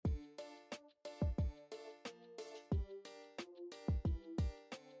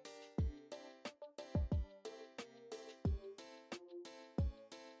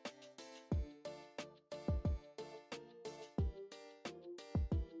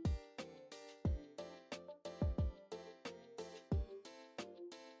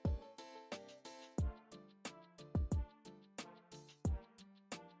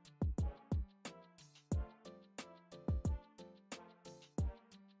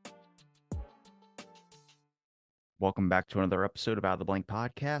Welcome back to another episode of Out of the Blank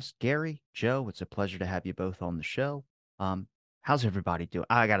podcast. Gary, Joe, it's a pleasure to have you both on the show. Um, how's everybody doing?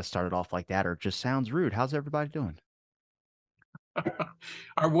 I got to start it off like that, or it just sounds rude. How's everybody doing?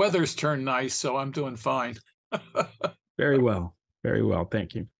 Our weather's turned nice, so I'm doing fine. Very well. Very well.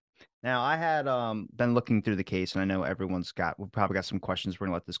 Thank you. Now, I had been looking through the case, and I know we've probably got some questions. We're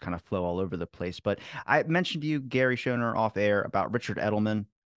gonna let this kind of flow all over the place. But I mentioned to you, Gary Schoener, off air about Richard Edelman.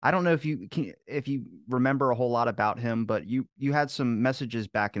 I don't know if you remember a whole lot about him, but you had some messages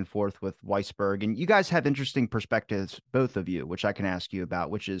back and forth with Weisberg, and you guys have interesting perspectives, both of you, which I can ask you about,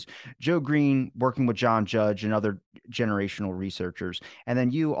 which is Joe Green working with John Judge and other generational researchers, and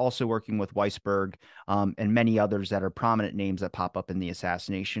then you also working with Weisberg and many others that are prominent names that pop up in the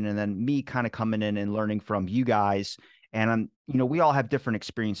assassination. And then me kind of coming in and learning from you guys. And we all have different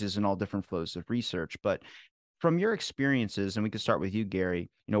experiences and all different flows of research. But from your experiences, and we could start with you,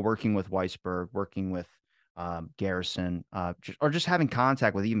 Gary, working with Weisberg, working with Garrison, or just having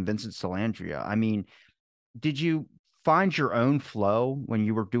contact with even Vincent Salandria. I mean, did you find your own flow when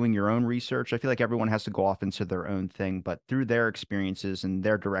you were doing your own research? I feel like everyone has to go off into their own thing, but through their experiences and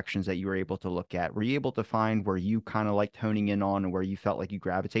their directions that you were able to look at, were you able to find where you kind of liked honing in on and where you felt like you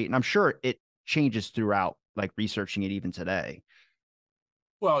gravitate? And I'm sure it changes throughout, like researching it even today.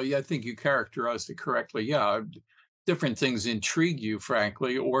 Well, yeah, I think you characterized it correctly. Yeah, different things intrigue you,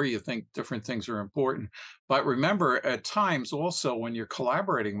 frankly, or you think different things are important. But remember, at times also when you're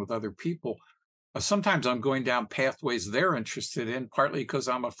collaborating with other people, sometimes I'm going down pathways they're interested in, partly because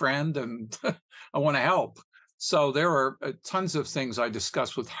I'm a friend and I want to help. So there are tons of things I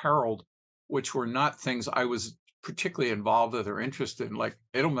discussed with Harold, which were not things I was particularly involved with or interested in. Like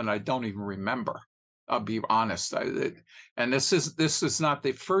Edelman, I don't even remember. I'll be honest. And this is not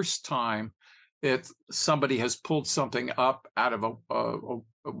the first time that somebody has pulled something up out of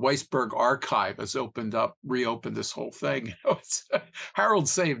a Weisberg archive, has reopened this whole thing. Harold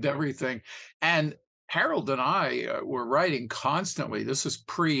saved everything. And Harold and I were writing constantly. This is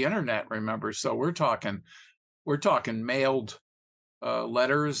pre-internet, remember? So we're talking mailed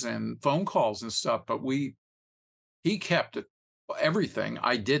letters and phone calls and stuff. But he kept everything.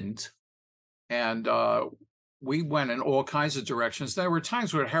 I didn't, and we went in all kinds of directions. There were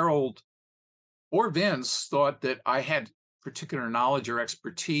times where Harold or Vince thought that I had particular knowledge or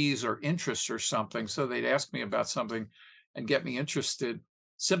expertise or interest or something, so they'd ask me about something and get me interested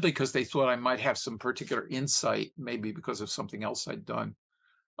simply because they thought I might have some particular insight, maybe because of something else I'd done.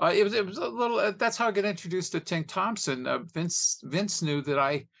 It was a little. That's how I got introduced to Tink Thompson. Vince knew that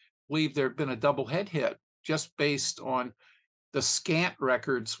I believed there had been a double head hit just based on the scant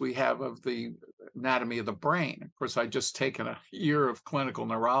records we have of the anatomy of the brain. Of course, I'd just taken a year of clinical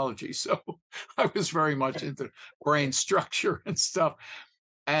neurology, so I was very much into brain structure and stuff.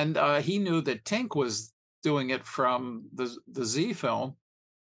 And he knew that Tink was doing it from the Z film,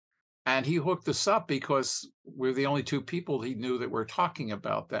 and he hooked us up because we're the only two people he knew that were talking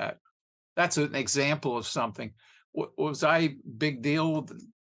about that. That's an example of something. Was I big deal?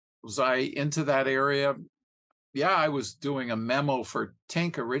 Was I into that area? Yeah, I was doing a memo for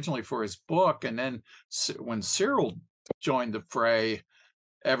Tink originally for his book, and then when Cyril joined the fray,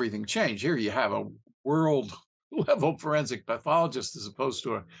 everything changed. Here you have a world level forensic pathologist as opposed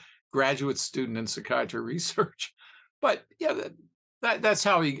to a graduate student in psychiatry research. But yeah, that's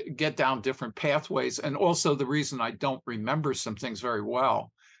how you get down different pathways. And also the reason I don't remember some things very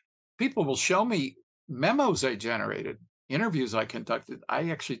well, people will show me memos I generated, interviews I conducted.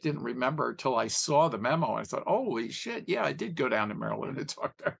 I actually didn't remember until I saw the memo. I thought, holy shit, yeah, I did go down to Maryland and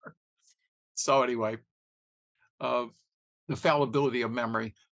talk to her. So anyway, uh, the fallibility of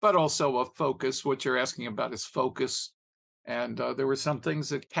memory, but also of focus. What you're asking about is focus. And there were some things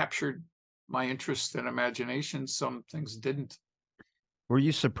that captured my interest and imagination. Some things didn't. Were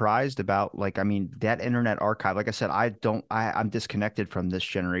you surprised about, like, I mean, that internet archive? Like I said, I'm disconnected from this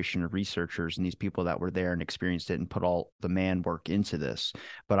generation of researchers and these people that were there and experienced it and put all the man work into this.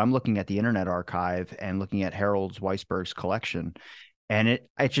 But I'm looking at the internet archive and looking at Harold's Weisberg's collection, and it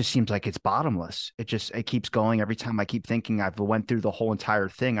just seems like it's bottomless. It keeps going. Every time I keep thinking I've went through the whole entire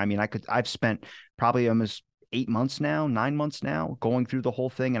thing. I mean, I've spent probably almost 8 months now, 9 months now, going through the whole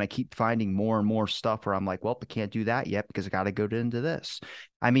thing, and I keep finding more and more stuff where I'm like, well, I can't do that yet because I got to go into this.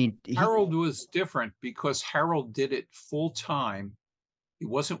 I mean, Harold was different because Harold did it full time. He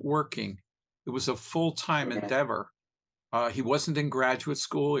wasn't working. It was a full time endeavor. He wasn't in graduate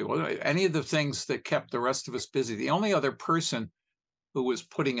school. He wasn't any of the things that kept the rest of us busy. The only other person who was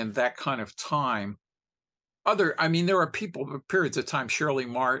putting in that kind of time, I mean, there are people, periods of time, Shirley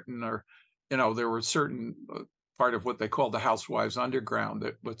Martin, or, there were certain part of what they called the Housewives Underground,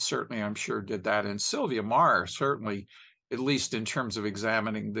 that but certainly I'm sure did that. And Sylvia Meagher certainly, at least in terms of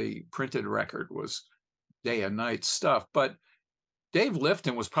examining the printed record, was day and night stuff. But Dave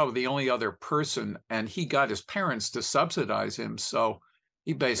Lifton was probably the only other person, and he got his parents to subsidize him. So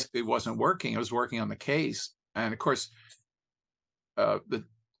he basically wasn't working. He was working on the case. And of course, the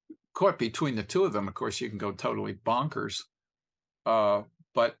court between the two of them, of course, you can go totally bonkers.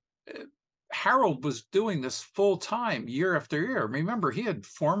 But Harold was doing this full time year after year. Remember, he had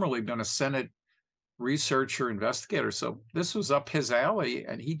formerly been a Senate researcher, investigator. So this was up his alley,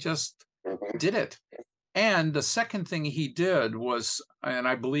 and he just did it. And the second thing he did was, and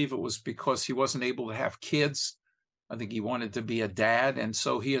I believe it was because he wasn't able to have kids. I think he wanted to be a dad. And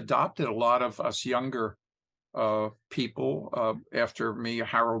so he adopted a lot of us younger people after me,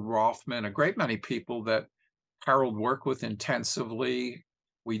 Harold Rothman, a great many people that Harold worked with intensively.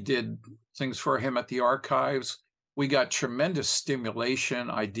 We did things for him at the archives. We got tremendous stimulation,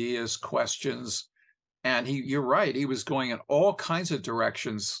 ideas, questions. And you're right, he was going in all kinds of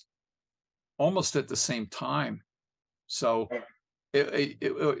directions almost at the same time. So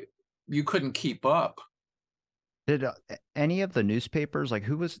you couldn't keep up. Did any of the newspapers, like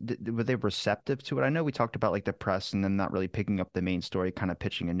were they receptive to it? I know we talked about like the press and them not really picking up the main story, kind of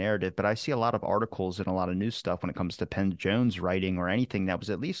pitching a narrative, but I see a lot of articles and a lot of news stuff when it comes to Penn Jones writing or anything that was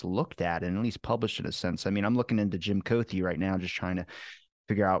at least looked at and at least published in a sense. I mean, I'm looking into Jim Cothey right now, just trying to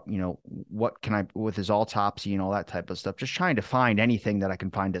figure out, what can I, with his autopsy and all that type of stuff, just trying to find anything that I can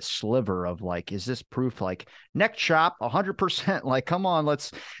find a sliver of, like, is this proof, like neck chop 100%? Like, come on,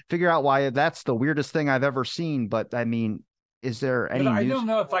 let's figure out why that's the weirdest thing I've ever seen. But I mean, is there any I news? don't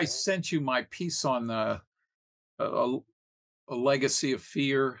know if I sent you my piece on a legacy of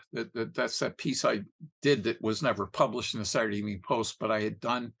fear. That's that piece I did that was never published in the Saturday Evening Post, but I had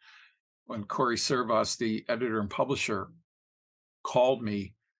done when Corey Servas, the editor and publisher, called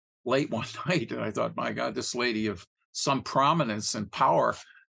me late one night, and I thought, my God, this lady of some prominence and power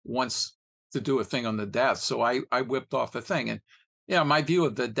wants to do a thing on the deaths. So I whipped off the thing. And my view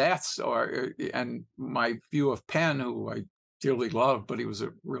of the deaths and my view of Penn, who I dearly loved, but he was a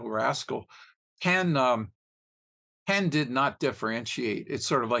real rascal. Penn did not differentiate. It's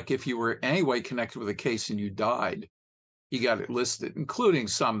sort of like if you were any way connected with a case and you died, he got it listed, including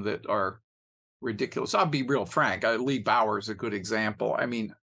some that are ridiculous. I'll be real frank. Lee Bauer is a good example. I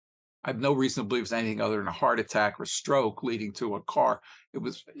mean, I have no reason to believe it's anything other than a heart attack or stroke leading to a car. It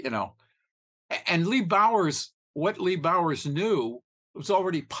was, and what Lee Bowers knew was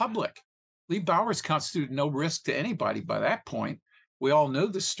already public. Lee Bowers constituted no risk to anybody by that point. We all knew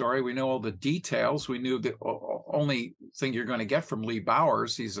the story. We know all the details. We knew the only thing you're going to get from Lee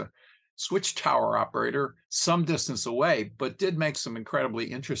Bowers. He's a switch tower operator some distance away, but did make some incredibly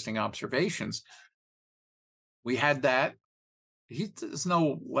interesting observations. We had that. There's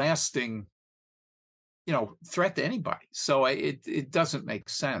no lasting, threat to anybody. So it doesn't make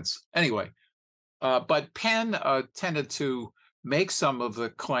sense. Anyway, but Penn tended to make some of the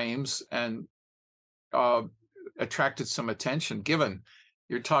claims and attracted some attention, given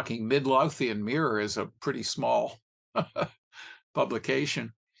you're talking Midlothian Mirror is a pretty small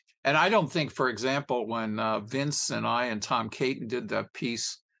publication. And I don't think, for example, when Vince and I and Tom Caton did that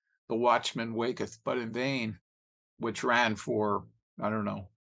piece, The Watchman Waketh But in Vain, which ran for, I don't know,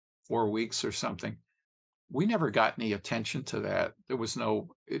 4 weeks or something, we never got any attention to that. There was no,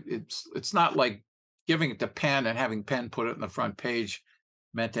 it's not like giving it to Penn and having Penn put it in the front page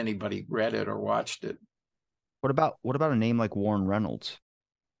meant anybody read it or watched it. What about a name like Warren Reynolds?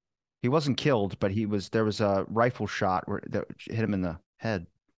 He wasn't killed, but there was a rifle shot that hit him in the head.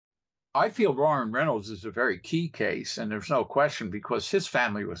 I feel Warren Reynolds is a very key case, and there's no question, because his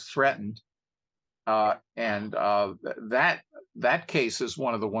family was threatened. And that case is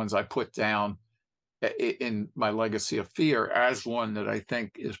one of the ones I put down in my legacy of fear as one that I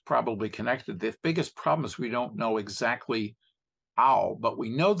think is probably connected. The biggest problem is we don't know exactly how, but we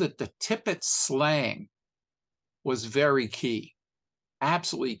know that the Tippett slang was very key,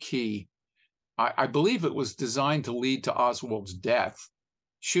 absolutely key. I believe it was designed to lead to Oswald's death.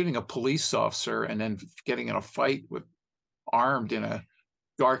 Shooting a police officer and then getting in a fight armed in a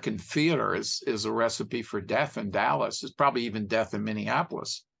darkened theater is a recipe for death in Dallas. It's probably even death in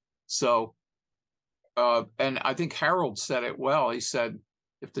Minneapolis. So, and I think Harold said it well. He said,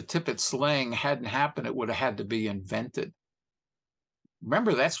 if the Tippett slang hadn't happened, it would have had to be invented.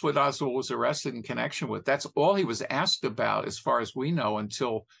 Remember, that's what Oswald was arrested in connection with. That's all he was asked about, as far as we know,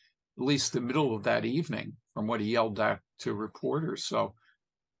 until at least the middle of that evening, from what he yelled at to reporters. So,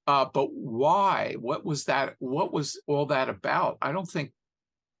 but why? What was that? What was all that about? I don't think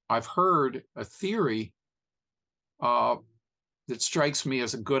I've heard a theory uh, that strikes me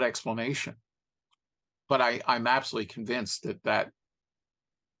as a good explanation. But I'm absolutely convinced that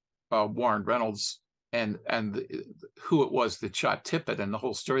Warren Reynolds and who it was that shot Tippit and the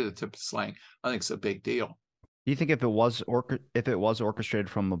whole story of the Tippit slaying, I think it's a big deal. Do you think if it was orchestrated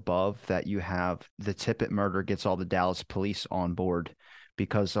from above, that you have the Tippit murder gets all the Dallas police on board,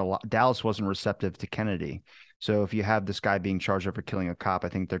 because Dallas wasn't receptive to Kennedy. So if you have this guy being charged over killing a cop, I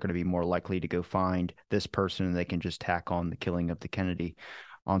think they're going to be more likely to go find this person, and they can just tack on the killing of the Kennedy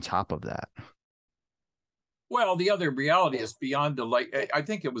on top of that. Well, the other reality is beyond the I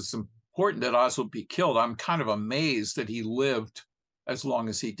think it was important that Oswald be killed. I'm kind of amazed that he lived as long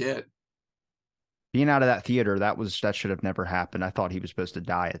as he did. Being out of that theater, that should have never happened. I thought he was supposed to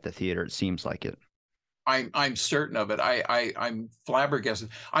die at the theater. It seems like it. I'm certain of it. I'm flabbergasted.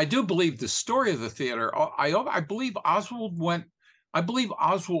 I do believe the story of the theater. I believe Oswald went. I believe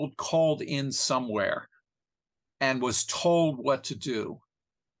Oswald called in somewhere and was told what to do.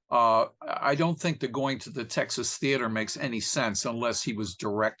 I don't think that going to the Texas Theater makes any sense unless he was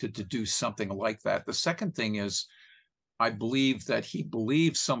directed to do something like that. The second thing is, I believe that he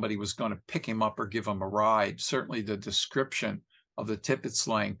believed somebody was going to pick him up or give him a ride. Certainly, the description of the Tippit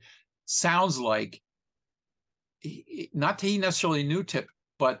slaying sounds like not that he necessarily knew Tippit,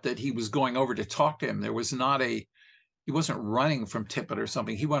 but that he was going over to talk to him. There was not a he wasn't running from Tippit or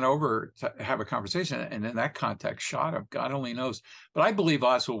something. He went over to have a conversation, and in that context, shot him. God only knows. But I believe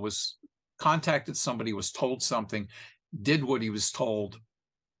Oswald was contacted somebody, was told something, did what he was told,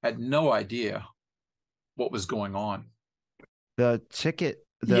 had no idea what was going on. The ticket,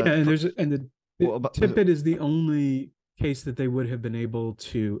 Yeah, the and fir- there's and the well, but, Tippit is the only case that they would have been able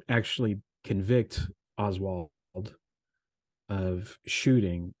to actually convict Oswald of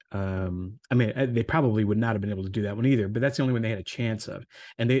shooting. I mean, they probably would not have been able to do that one either, but that's the only one they had a chance of.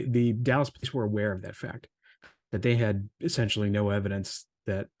 And the Dallas police were aware of that fact, that they had essentially no evidence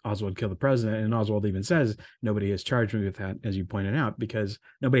that Oswald killed the president. And Oswald even says, nobody has charged me with that, as you pointed out, because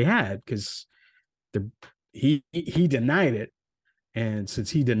nobody had, because he denied it. And since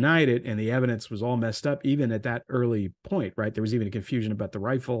he denied it and the evidence was all messed up, even at that early point, right? There was even a confusion about the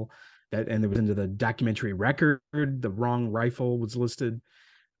rifle and there was into the documentary record, the wrong rifle was listed.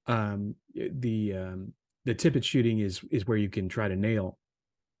 The Tippit shooting is where you can try to nail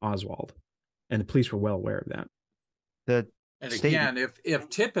Oswald. And the police were well aware of that. the And state again, if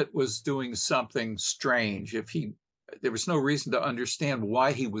Tippit was doing something strange, there was no reason to understand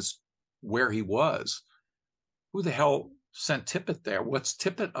why he was where he was. Who the hell sent Tippit there? What's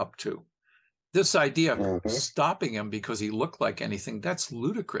Tippit up to? This idea of stopping him because he looked like anything, that's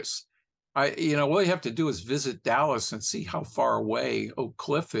ludicrous. All you have to do is visit Dallas and see how far away Oak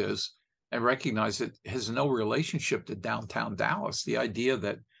Cliff is and recognize it has no relationship to downtown Dallas. The idea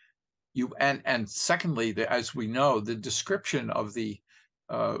that and secondly, as we know, the description of the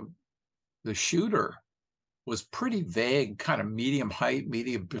shooter was pretty vague, kind of medium height,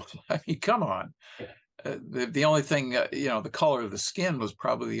 medium build. I mean, come on. The only thing, the color of the skin was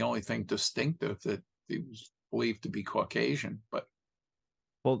probably the only thing distinctive, that he was believed to be Caucasian. But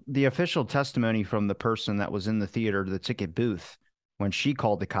Well, the official testimony from the person that was in the theater, the ticket booth, when she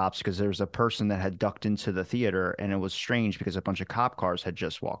called the cops, because there was a person that had ducked into the theater, and it was strange because a bunch of cop cars had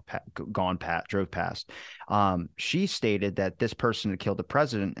just drove past. She stated that this person had killed the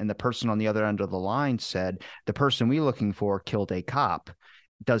president, and the person on the other end of the line said, "The person we're looking for killed a cop.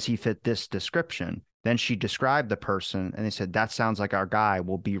 Does he fit this description?" Then she described the person, and they said, "That sounds like our guy.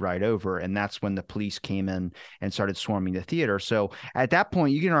 We'll be right over." And that's when the police came in and started swarming the theater. So at that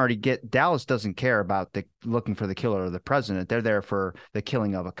point, you can already get Dallas doesn't care about the looking for the killer of the president. They're there for the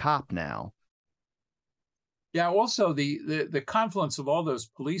killing of a cop now. yeah, also the confluence of all those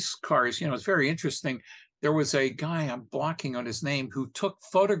police cars, it's very interesting. There was a guy, I'm blocking on his name, who took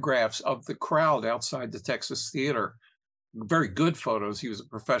photographs of the crowd outside the Texas Theater. Very good photos. He was a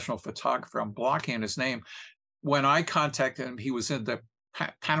professional photographer. I'm blocking on his name. When I contacted him, he was in the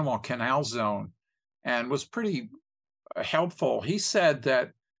Panama Canal Zone and was pretty helpful. He said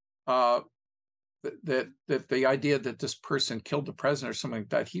that that the idea that this person killed the president or something like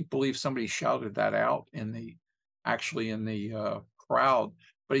that, he believes somebody shouted that out in the crowd.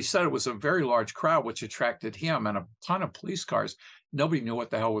 But he said it was a very large crowd, which attracted him and a ton of police cars. Nobody knew what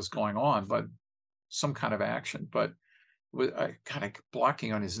the hell was going on, but some kind of action. But I kind of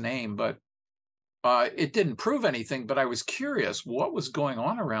blocking on his name, but it didn't prove anything. But I was curious what was going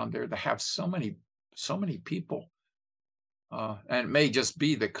on around there to have so many people, and it may just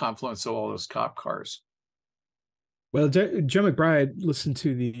be the confluence of all those cop cars. Well, Joe McBride listened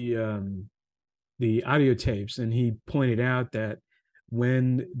to the audio tapes, and he pointed out that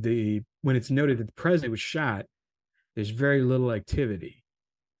when it's noted that the president was shot, There's very little activity.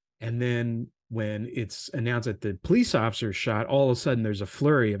 And then when it's announced that the police officer shot, all of a sudden there's a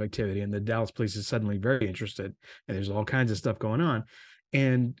flurry of activity, and the Dallas police is suddenly very interested, and there's all kinds of stuff going on.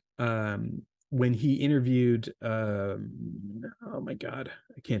 And when he interviewed, oh my God,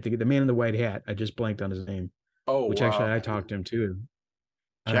 I can't think of the man in the white hat. I just blanked on his name, Oh, which actually I talked to him too.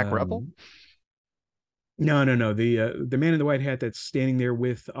 Jack Rebel? No. The man in the white hat that's standing there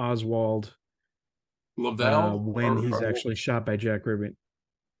with Oswald Lavelle, when he's actually shot by Jack Ruby.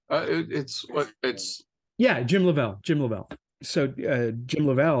 It's Yeah, Jim Lavelle. So Jim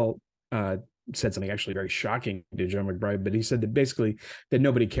Lavelle said something actually very shocking to Joe McBride, but he said that basically that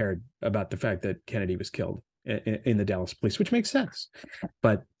nobody cared about the fact that Kennedy was killed in the Dallas police, which makes sense.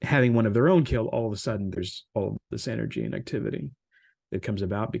 But having one of their own killed, all of a sudden there's all this energy and activity that comes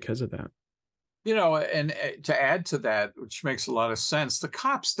about because of that. And to add to that, which makes a lot of sense, the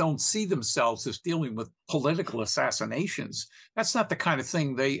cops don't see themselves as dealing with political assassinations. That's not the kind of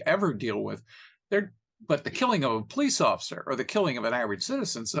thing they ever deal with. But the killing of a police officer or the killing of an average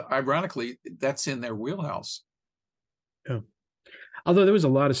citizen, so ironically, that's in their wheelhouse. Yeah. Although there was a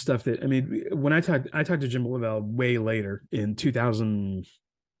lot of stuff that, I mean, when I talked to Jim Lavelle way later in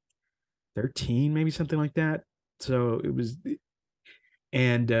 2013, maybe something like that. So it was,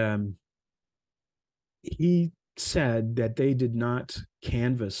 and he said that they did not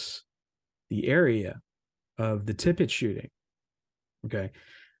canvass the area of the Tippit shooting. Okay.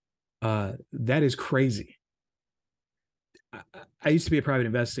 That is crazy. I used to be a private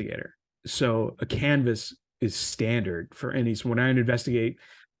investigator. So a canvass is standard for any, so when I investigate,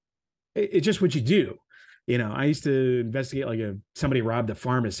 it's just what you do. I used to investigate like somebody robbed a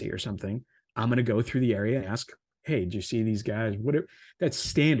pharmacy or something. I'm going to go through the area and ask, hey, did you see these guys? Whatever. That's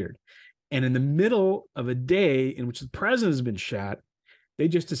standard. And in the middle of a day in which the president has been shot, they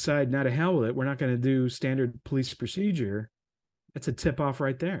just decide, not to hell with it. We're not going to do standard police procedure. That's a tip off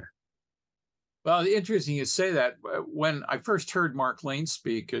right there. Well, interesting you say that. When I first heard Mark Lane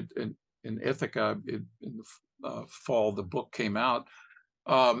speak in Ithaca in the fall the book came out,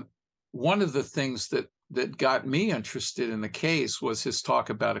 one of the things that got me interested in the case was his talk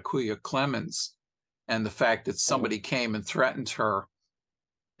about Akuya Clemens and the fact that somebody came and threatened her,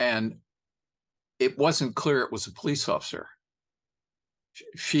 and it wasn't clear it was a police officer.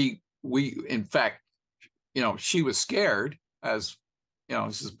 In fact, she was scared, as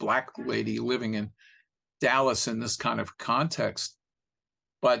this is black lady living in Dallas in this kind of context.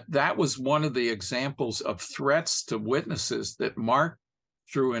 But that was one of the examples of threats to witnesses that Mark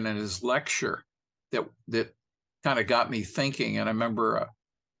threw in his lecture that kind of got me thinking. And I remember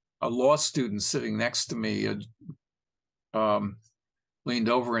a law student sitting next to me leaned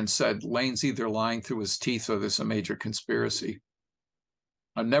over and said, Lane's either lying through his teeth or there's a major conspiracy.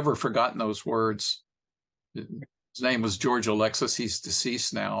 I've never forgotten those words. His name was George Alexis. He's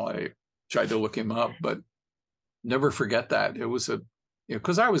deceased now. I tried to look him up, but never forget that. It was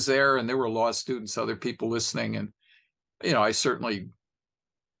because I was there and there were law students, other people listening. And, I certainly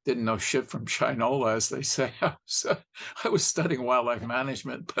didn't know shit from Shinola, as they say. I was studying wildlife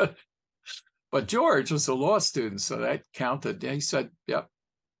management, but George was a law student, so that counted. He said, yep,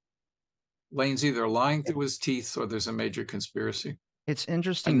 Lane's either lying through his teeth or there's a major conspiracy. It's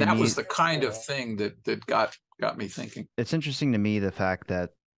interesting. And that was the kind of thing that got me thinking. It's interesting to me, the fact that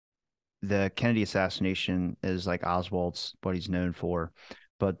the Kennedy assassination is like Oswald's, what he's known for.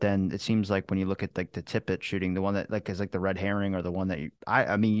 But then it seems like when you look at like the Tippit shooting, the one that like is like the red herring, or the one that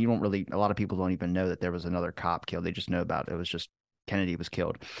I mean, you don't really, a lot of people don't even know that there was another cop killed. They just know about it. It was just Kennedy was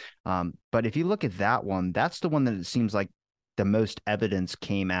killed. But if you look at that one, that's the one that it seems like the most evidence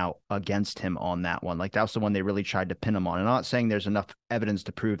came out against him on that one. Like that's the one they really tried to pin him on. And I'm not saying there's enough evidence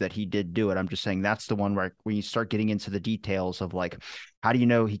to prove that he did do it. I'm just saying that's the one where when you start getting into the details of like, how do you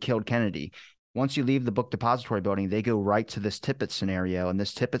know he killed Kennedy? Once you leave the book depository building, they go right to this Tippit scenario. And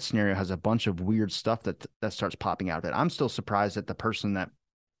this Tippit scenario has a bunch of weird stuff that starts popping out of it. I'm still surprised that the person that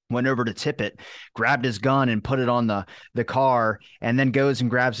went over to Tippit, grabbed his gun and put it on the car, and then goes and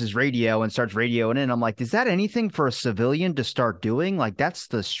grabs his radio and starts radioing in. I'm like, is that anything for a civilian to start doing? Like, that's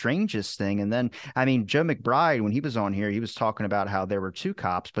the strangest thing. And then, I mean, Joe McBride, when he was on here, he was talking about how there were two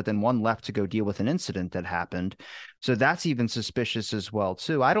cops, but then one left to go deal with an incident that happened. So that's even suspicious as well,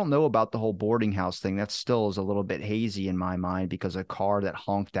 too. I don't know about the whole boarding house thing. That still is a little bit hazy in my mind, because a car that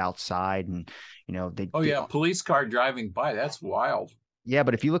honked outside and, police car driving by. That's wild. Yeah,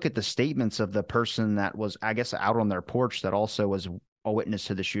 but if you look at the statements of the person that was, I guess, out on their porch that also was a witness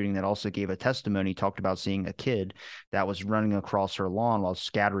to the shooting, that also gave a testimony, talked about seeing a kid that was running across her lawn while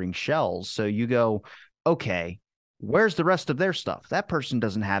scattering shells. So you go, okay, Where's the rest of their stuff? That person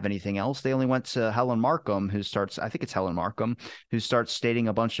doesn't have anything else. They only went to Helen Markham, who starts, I think it's Helen Markham, who starts stating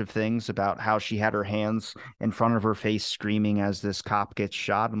a bunch of things about how she had her hands in front of her face screaming as this cop gets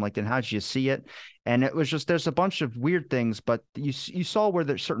shot. I'm like, then how'd you see it? And it was just, there's a bunch of weird things, but you saw where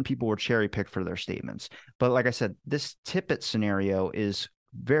there, certain people were cherry picked for their statements. But like I said, this Tippett scenario is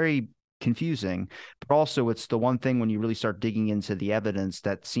very confusing, but also it's the one thing when you really start digging into the evidence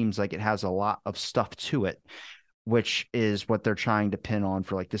that seems like it has a lot of stuff to it, which is what they're trying to pin on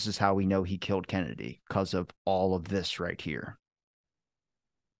for, like, this is how we know he killed Kennedy because of all of this right here.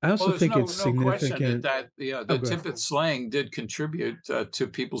 I Well, also there's think it's no question significant. that yeah, Oh, the go ahead. Tippett slaying did contribute to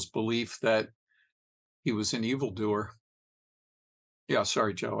people's belief that he was an evildoer. Yeah,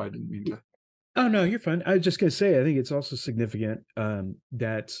 sorry, Joe, I didn't mean to. Oh no, you're fine. I was just gonna say, I think it's also significant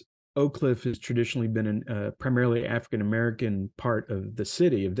that Oak Cliff has traditionally been a primarily African American part of the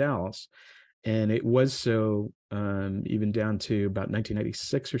city of Dallas, and it was so even down to about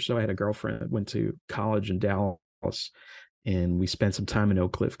 1996 or so. I had a girlfriend that went to college in Dallas, and we spent some time in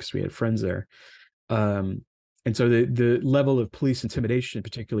Oak Cliff because we had friends there. Um, and so the level of police intimidation,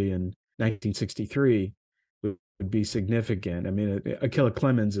 particularly in 1963, would be significant. I mean, Akila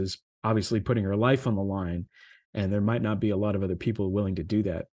Clemens is obviously putting her life on the line, and there might not be a lot of other people willing to do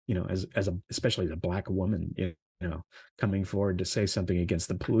that. You know, as a especially as a black woman, you know, coming forward to say something against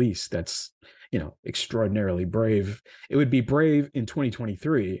the police. That's, you know, extraordinarily brave. It would be brave in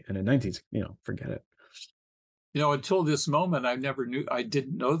 2023, and in 19, you know, forget it. You know, until this moment, I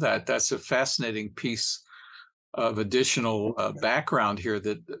didn't know that. That's a fascinating piece of additional background here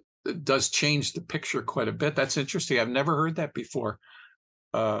that does change the picture quite a bit. That's interesting. I've never heard that before.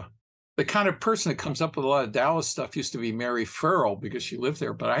 Uh, the kind of person that comes up with a lot of Dallas stuff used to be Mary Farrell because she lived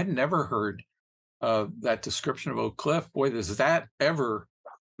there, but I had never heard that description of Oak Cliff. Boy, does that ever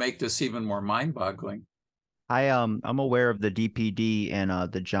make this even more mind-boggling. I'm aware of the DPD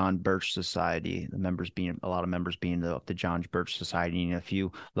and the John Birch Society, the members being a lot of members being the John Birch Society. And if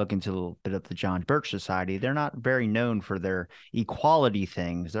you look into a little bit of the John Birch Society, they're not very known for their equality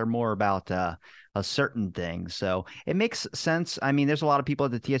things. They're more about a certain thing. So it makes sense. I mean, there's a lot of people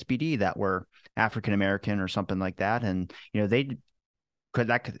at the TSPD that were African American or something like that, and you know they could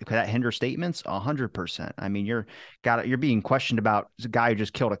that hinder statements? 100%. I mean, you're being questioned about a guy who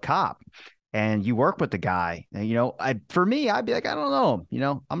just killed a cop, and you work with the guy. And, you know, for me, I'd be like, I don't know. You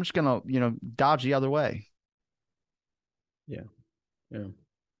know, I'm just gonna dodge the other way. Yeah, yeah.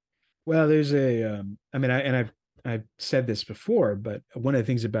 Well, there's I mean, I've said this before, but one of the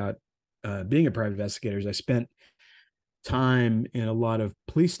things about being a private investigator is I spent time in a lot of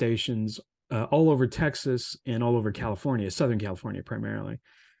police stations all over Texas and all over California, Southern California primarily.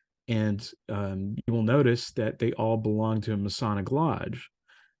 And you will notice that they all belong to a Masonic lodge.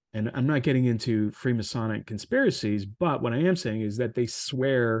 And I'm not getting into Freemasonic conspiracies, but what I am saying is that they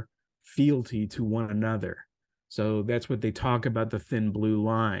swear fealty to one another. So that's what they talk about, the thin blue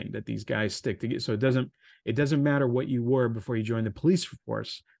line that these guys stick together. So it doesn't matter what you were before you joined the police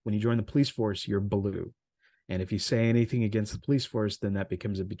force. When you join the police force, you're blue. And if you say anything against the police force, then that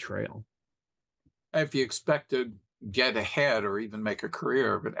becomes a betrayal. If you expect to get ahead or even make a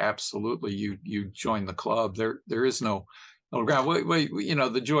career of it, absolutely, you join the club. There is no ground. You know,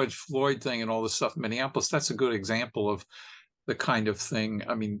 the George Floyd thing and all this stuff in Minneapolis. That's a good example of the kind of thing.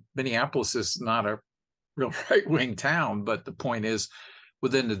 I mean, Minneapolis is not a real right-wing town, but the point is,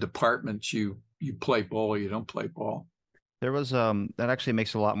 within the department, you play ball, you don't play ball. There was that actually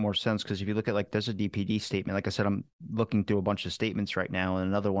makes a lot more sense because if you look at, like, there's a DPD statement. Like I said, I'm looking through a bunch of statements right now, and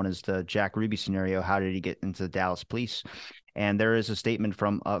another one is the Jack Ruby scenario. How did he get into the Dallas police? And there is a statement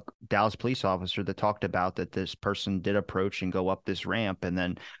from a Dallas police officer that talked about that this person did approach and go up this ramp, and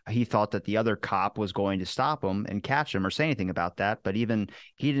then he thought that the other cop was going to stop him and catch him or say anything about that, but even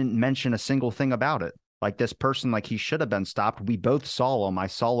he didn't mention a single thing about it. Like, this person, like, he should have been stopped. We both saw him. I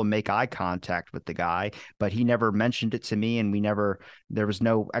saw him make eye contact with the guy, but he never mentioned it to me, and there was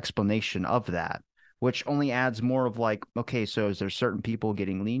no explanation of that, which only adds more of, like, okay, so is there certain people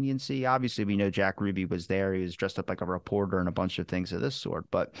getting leniency? Obviously, we know Jack Ruby was there. He was dressed up like a reporter and a bunch of things of this sort,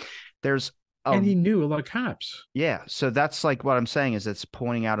 but there's a And he knew a lot of cops. yeah, so that's like what I'm saying is it's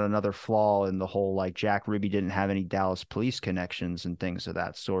pointing out another flaw in the whole, like, Jack Ruby didn't have any Dallas police connections and things of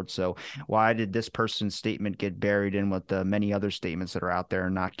that sort. So why did this person's statement get buried in with the many other statements that are out there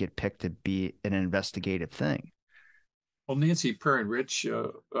and not get picked to be an investigative thing? Well, Nancy Perrin Rich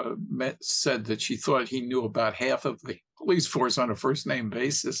said that she thought he knew about half of the police force on a first name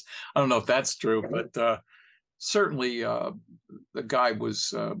basis. I don't know if that's true, but certainly the guy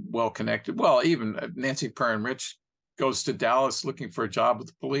was well connected. Well, even Nancy Perrin Rich goes to Dallas looking for a job with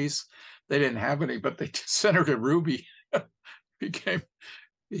the police. they didn't have any, but Senator Ruby became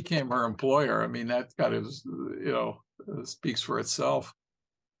her employer. I mean, that kind of, speaks for itself.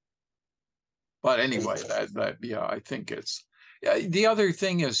 But anyway, yeah, I think it's, the other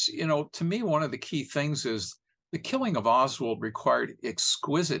thing is, to me, one of the key things is the killing of Oswald required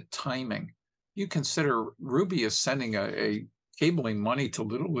exquisite timing. You consider Ruby is sending a cabling money to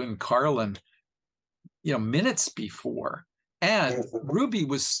Little Lynn Carlin, minutes before, and Ruby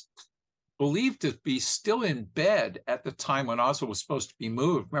was believed to be still in bed at the time when Oswald was supposed to be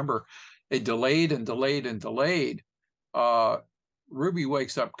moved. Remember, they delayed and delayed and delayed. Ruby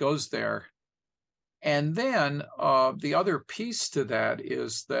wakes up, goes there. And then the other piece to that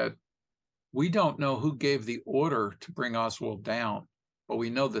is that we don't know who gave the order to bring Oswald down, but we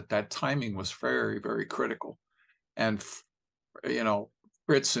know that timing was very, very critical. And,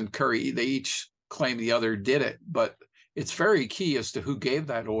 Fritz and Curry, they each claim the other did it, but it's very key as to who gave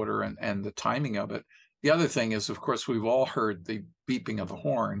that order and the timing of it. The other thing is, of course, we've all heard the beeping of the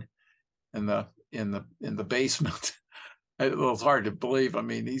horn in the basement. It's hard to believe. I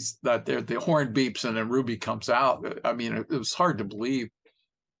mean, he's not there. The horn beeps and then Ruby comes out. I mean, it was hard to believe.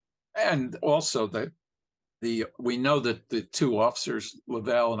 And also that we know that the two officers,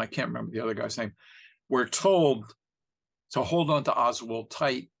 Lavelle and I can't remember the other guy's name, were told to hold on to Oswald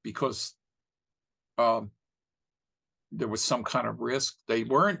tight because there was some kind of risk. They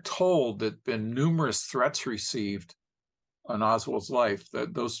weren't told that there'd been numerous threats received on Oswald's life.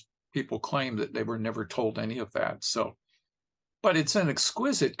 That those people claim that they were never told any of that. So, but it's an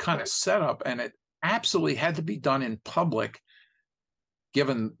exquisite kind of setup, and it absolutely had to be done in public,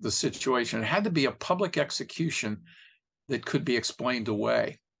 given the situation. It had to be a public execution that could be explained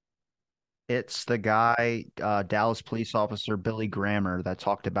away. It's the guy, Dallas police officer Billy Grammer, that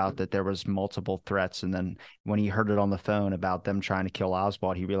talked about that there was multiple threats, and then when he heard it on the phone about them trying to kill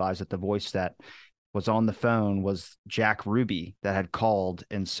Oswald, he realized that the voice that was on the phone was Jack Ruby that had called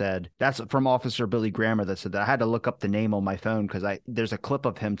and said, that's from Officer Billy Grammer that said that. I had to look up the name on my phone because there's a clip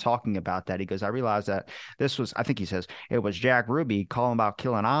of him talking about that. He goes, I realized that this was, I think he says, it was Jack Ruby calling about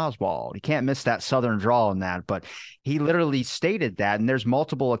killing Oswald. You can't miss that Southern drawl in that, but he literally stated that. And there's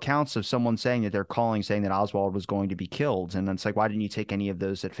multiple accounts of someone saying that they're calling, saying that Oswald was going to be killed. And it's like, why didn't you take any of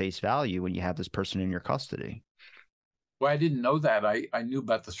those at face value when you have this person in your custody? Well, I didn't know that. I knew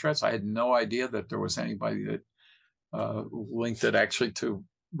about the threats. I had no idea that there was anybody that linked it actually to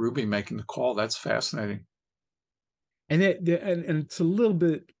Ruby making the call. That's fascinating. And it's a little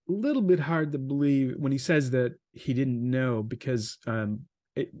bit hard to believe when he says that he didn't know, because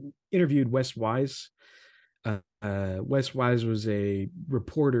it interviewed Wes Wise. Wes Wise was a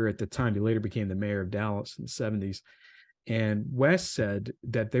reporter at the time. He later became the mayor of Dallas in the 70s. And Wes said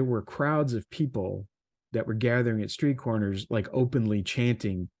that there were crowds of people that were gathering at street corners, like openly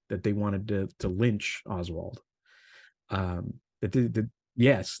chanting that they wanted to lynch Oswald.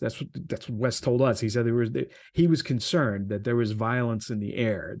 Yes, that's what Wes told us. He said he was concerned that there was violence in the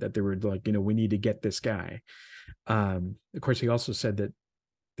air, that they were like, we need to get this guy. Of course, he also said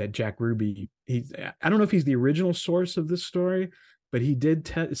that Jack Ruby, I don't know if he's the original source of this story, but he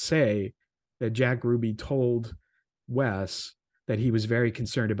did say that Jack Ruby told Wes that he was very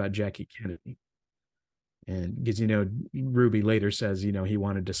concerned about Jackie Kennedy. And because, Ruby later says, he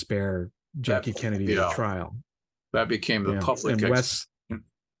wanted to spare Jackie Kennedy the trial. That became the public and Wes,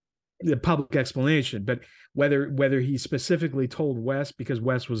 the public explanation. But whether he specifically told Wes because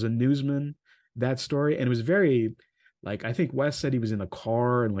Wes was a newsman, that story, and it was very, like, I think Wes said he was in a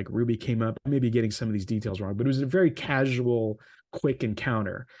car and like Ruby came up, maybe getting some of these details wrong, but it was a very casual, quick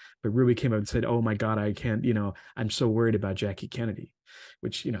encounter. But Ruby came up and said, oh my God, I can't, I'm so worried about Jackie Kennedy,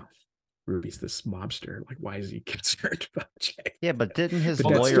 which, Ruby's this mobster. Like, why is he concerned about Jack? Yeah, but didn't his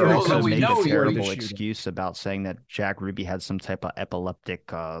lawyer also make a terrible excuse about saying that Jack Ruby had some type of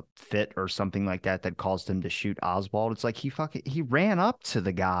epileptic fit or something like that caused him to shoot Oswald? It's like he ran up to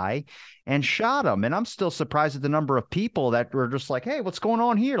the guy and shot him. And I'm still surprised at the number of people that were just like, hey, what's going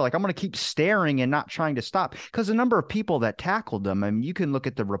on here? Like, I'm going to keep staring and not trying to stop. Because the number of people that tackled them, I mean, you can look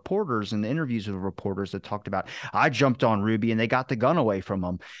at the reporters and the interviews with reporters that talked about, I jumped on Ruby and they got the gun away from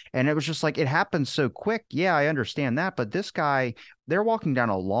him. And it was just like, it happened so quick. Yeah, I understand that. But this guy, they're walking down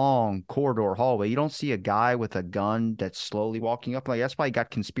a long corridor hallway. You don't see a guy with a gun that's slowly walking up. Like, that's why you got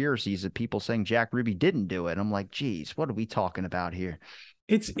conspiracies of people saying Jack Ruby didn't do it. I'm like, geez, what are we talking about here?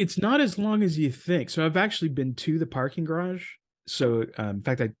 It's not as long as you think. So I've actually been to the parking garage. So in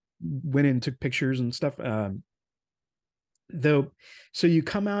fact, I went in and took pictures and stuff. So you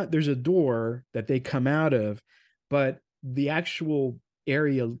come out, there's a door that they come out of, but the actual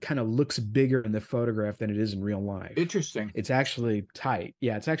area kind of looks bigger in the photograph than it is in real life. Interesting. It's actually tight.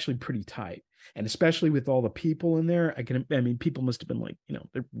 Yeah, it's actually pretty tight. And especially with all the people in there, I mean, people must have been like,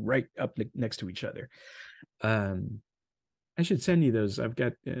 they're right up next to each other. I should send you those.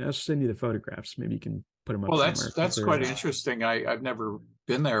 I'll send you the photographs. Maybe you can put them up Well, somewhere. that's quite interesting. I've never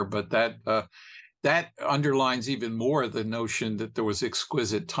been there, but that underlines even more the notion that there was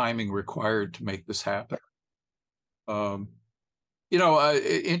exquisite timing required to make this happen.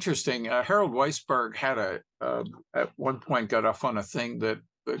 Interesting. Harold Weisberg had at one point got off on a thing that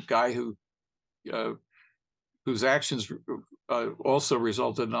the guy whose actions also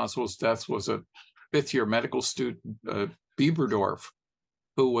resulted in Oswald's death was a fifth-year medical student, Bieberdorf,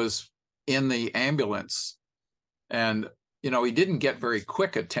 who was in the ambulance, and he didn't get very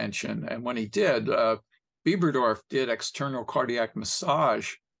quick attention. And when he did, Bieberdorf did external cardiac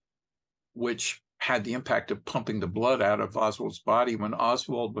massage, which had the impact of pumping the blood out of Oswald's body. When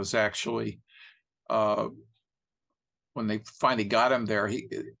Oswald was actually, when they finally got him there,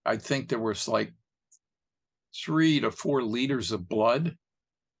 I think there was like 3 to 4 liters of blood.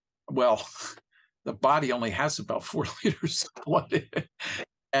 Well, the body only has about 4 liters of blood in it.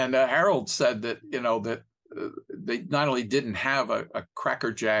 And Harold said that, that they not only didn't have a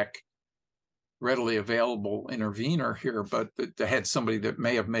crackerjack readily available intervener here, but that they had somebody that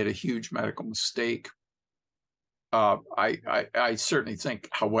may have made a huge medical mistake. I certainly think,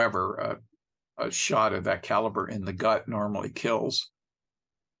 however, a shot of that caliber in the gut normally kills.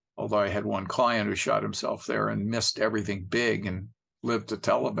 Although I had one client who shot himself there and missed everything big and lived to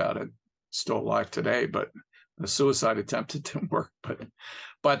tell about it. Still alive today, but the suicide attempt, it didn't work.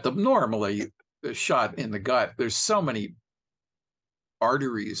 But normally the shot in the gut, there's so many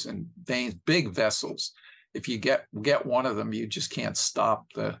arteries and veins, big vessels. If you get one of them, you just can't stop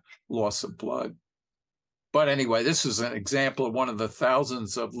the loss of blood. But anyway, this is an example of one of the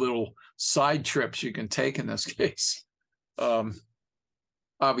thousands of little side trips you can take in this case.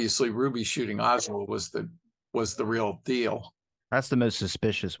 Obviously, Ruby shooting Oswald was the real deal. That's the most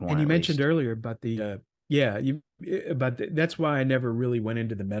suspicious one. And you mentioned least. earlier about that's why I never really went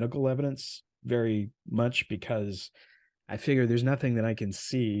into the medical evidence very much, because I figure there's nothing that I can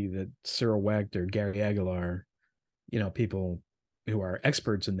see that Cyril Wecht or Gary Aguilar, people who are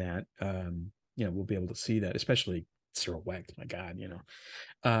experts in that, will be able to see that, especially Cyril Wecht. My God,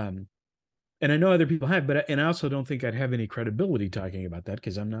 and I know other people have, and I also don't think I'd have any credibility talking about that,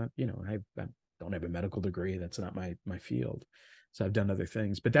 because I'm not, I don't have a medical degree. That's not my field. So I've done other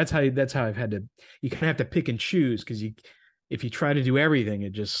things, but that's how I've had to, you kind of have to pick and choose, because if you try to do everything,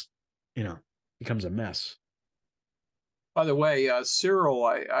 it just, becomes a mess. By the way, Cyril,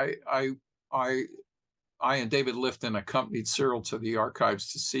 I and David Lifton accompanied Cyril to the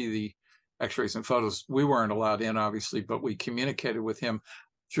archives to see the X-rays and photos. We weren't allowed in, obviously, but we communicated with him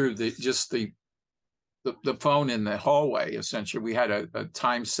through the phone in the hallway. Essentially, we had a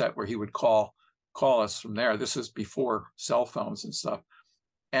time set where he would call us from there. This is before cell phones and stuff.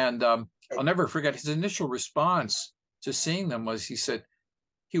 And I'll never forget his initial response to seeing them was, he said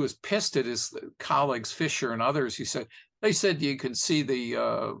he was pissed at his colleagues, Fisher and others. He said, they said you can see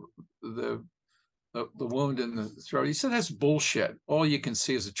the wound in the throat. He said, that's bullshit. All you can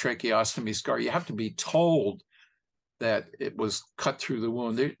see is a tracheostomy scar. You have to be told that it was cut through the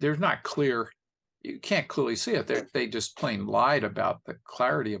wound. They're not clear. You can't clearly see it. They just plain lied about the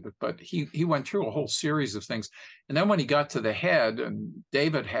clarity of it. But he went through a whole series of things. And then when he got to the head, and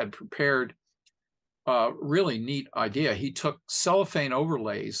David had prepared a really neat idea. He took cellophane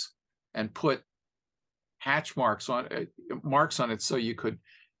overlays and put hatch marks on it so you could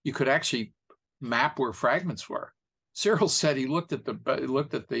actually map where fragments were. Cyril said he looked at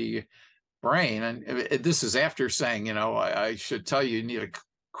the brain, and this is after saying, I should tell you, you need a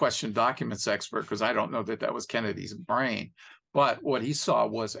question documents expert, because I don't know that was Kennedy's brain. But what he saw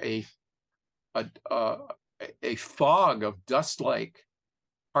was a fog of dust-like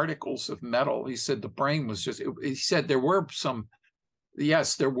particles of metal. He said the brain was he said there were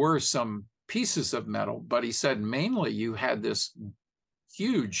some pieces of metal, but he said mainly you had this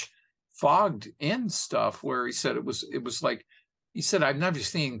huge fogged in stuff where he said it was like, he said, I've never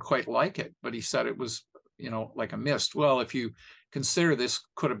seen quite like it, but he said it was, like a mist. Well, if you consider this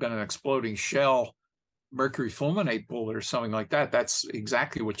could have been an exploding shell, mercury fulminate bullet or something like that, that's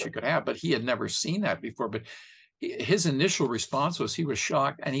exactly what you could have. But he had never seen that before. But his initial response was he was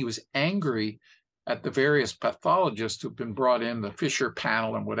shocked, and he was angry at the various pathologists who've been brought in, the Fisher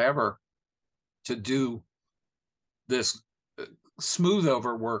panel and whatever, to do this smooth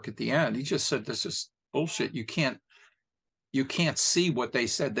over work at the end. He just said, this is bullshit. You can't see what they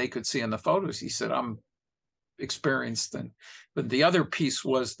said they could see in the photos. He said, experienced. But the other piece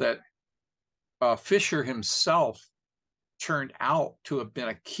was that Fisher himself turned out to have been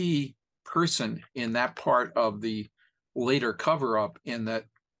a key person in that part of the later cover-up, in that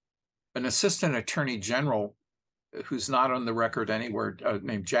an assistant attorney general who's not on the record anywhere,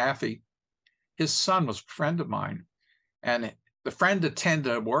 named Jaffe, his son was a friend of mine. And the friend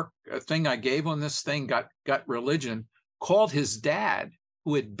attended a thing I gave on this thing, got religion, called his dad,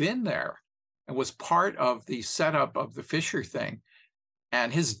 who had been there and was part of the setup of the Fisher thing.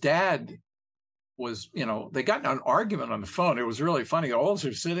 And his dad was, they got in an argument on the phone. It was really funny. All of us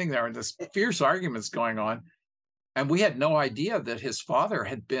are sitting there and this fierce argument's going on. And we had no idea that his father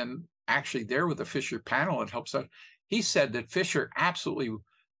had been actually there with the Fisher panel and helps out. He said that Fisher absolutely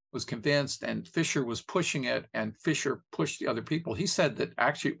was convinced, and Fisher was pushing it, and Fisher pushed the other people. He said that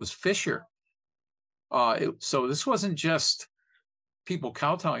actually it was Fisher. So this wasn't just people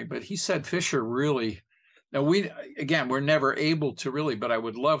kowtowing, but he said Fisher really. Now we're never able to really, but I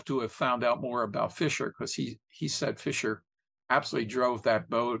would love to have found out more about Fisher, because he said Fisher absolutely drove that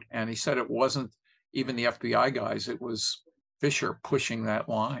boat, and he said it wasn't even the FBI guys, it was Fisher pushing that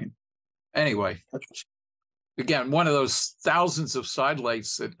line. Anyway, again, one of those thousands of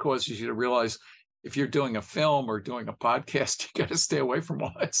sidelights that causes you to realize if you're doing a film or doing a podcast, you got to stay away from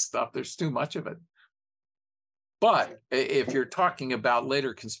all that stuff. There's too much of it. But if you're talking about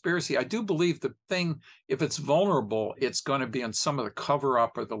later conspiracy, I do believe the thing, if it's vulnerable, it's going to be in some of the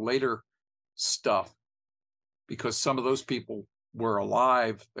cover-up or the later stuff, because some of those people were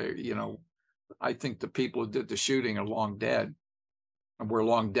alive. I think the people who did the shooting are long dead, and were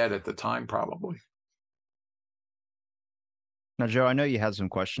long dead at the time, probably. Now, Joe, I know you had some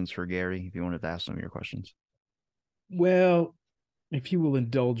questions for Gary, if you wanted to ask some of your questions. Well, if you will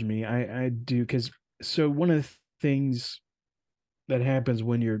indulge me, I do, because so one of the things that happens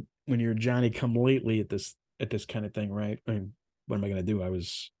when you're Johnny come lately at this kind of thing, right? I mean, what am I going to do? I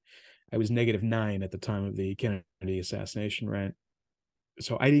was -9 at the time of the Kennedy assassination, right?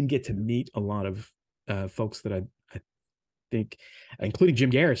 So I didn't get to meet a lot of folks that I think, including Jim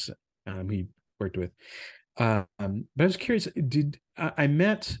Garrison, he worked with. But I was curious, I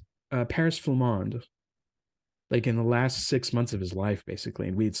met Paris Flamande like in the last 6 months of his life, basically,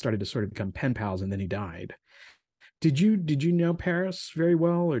 and we had started to sort of become pen pals, and then he died. Did you know Paris very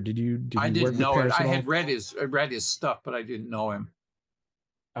well, or did you I didn't work with know it. Paris I at all? had read his stuff, but I didn't know him.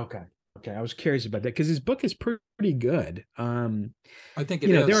 Okay. I was curious about that because his book is pretty good. I think it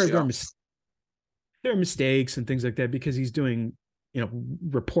is. There are mistakes and things like that because he's doing,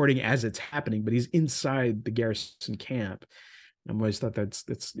 reporting as it's happening, but he's inside the Garrison camp. I always thought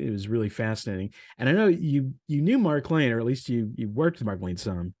it was really fascinating. And I know you knew Mark Lane, or at least you worked with Mark Lane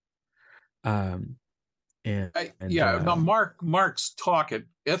some. Mark's talk at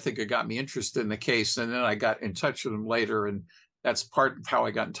Ithaca got me interested in the case, and then I got in touch with him later, and that's part of how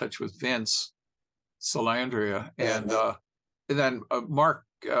I got in touch with Vince Salandria. And then Mark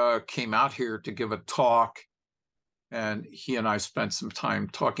came out here to give a talk, and he and I spent some time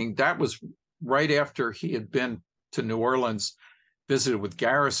talking. That was right after he had been to New Orleans, visited with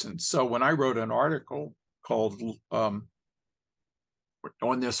Garrison. So when I wrote an article called on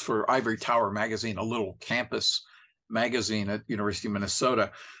this for Ivory Tower magazine, a little campus magazine at University of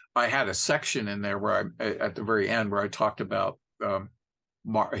Minnesota, I had a section in there where at the very end, where I talked about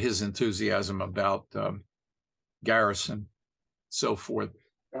his enthusiasm about Garrison, so forth.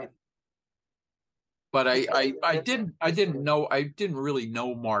 But I didn't really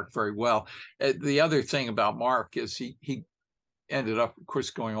know Mark very well. The other thing about Mark is he ended up, of course,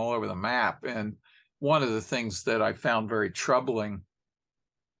 going all over the map. And one of the things that I found very troubling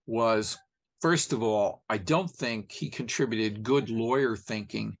was, first of all, I don't think he contributed good lawyer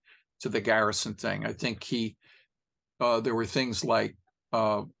thinking to the Garrison thing. I think there were things like,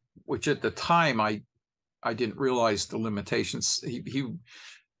 which at the time I didn't realize the limitations. He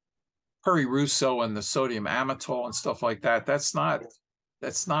Hurry Russo and the sodium amytal and stuff like that. That's not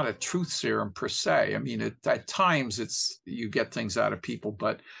a truth serum per se. I mean, at times you get things out of people,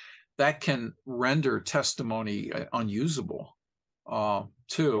 but that can render testimony unusable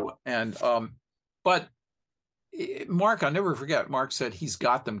too. And but Mark, I'll never forget. Mark said, "He's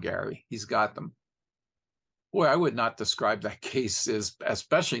got them, Gary. He's got them." Boy, I would not describe that case as,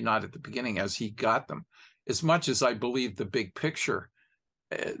 especially not at the beginning, as he got them. As much as I believe the big picture,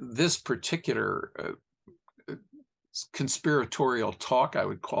 this particular conspiratorial talk, I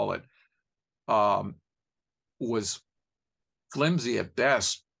would call it, was flimsy at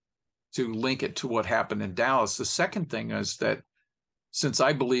best to link it to what happened in Dallas. The second thing is that since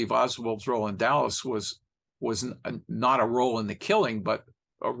I believe Oswald's role in Dallas was not a role in the killing, but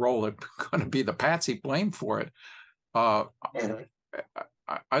role of going to be the patsy blamed for it. Uh,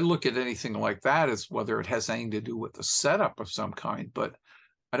 I look at anything like that as whether it has anything to do with the setup of some kind, but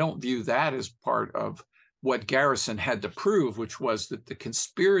I don't view that as part of what Garrison had to prove, which was that the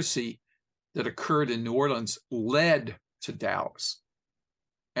conspiracy that occurred in New Orleans led to Dallas.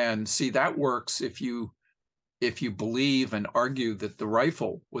 And see, that works if you believe and argue that the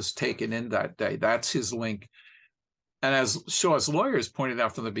rifle was taken in that day. That's his link. And as Shaw's lawyers pointed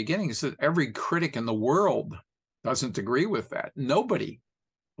out from the beginning, is that every critic in the world doesn't agree with that. Nobody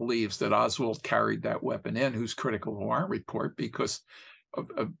believes that Oswald carried that weapon in, who's critical of the warrant report, because of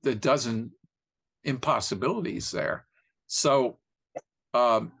the dozen impossibilities there. So,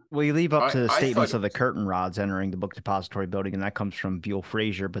 well, you leave up to the statements thought, of the curtain rods entering the book depository building, and that comes from Buell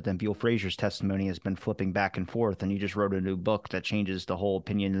Frazier. But then Buell Frazier's testimony has been flipping back and forth, and he just wrote a new book that changes the whole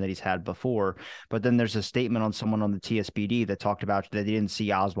opinion that he's had before. But then there's a statement on someone on the TSPD that talked about that they didn't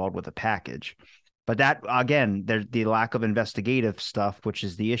see Oswald with a package. But that, again, there's the lack of investigative stuff, which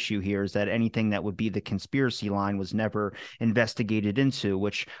is the issue here, is that anything that would be the conspiracy line was never investigated into,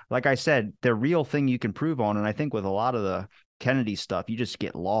 which, like I said, the real thing you can prove on. And I think with a lot of the Kennedy stuff, you just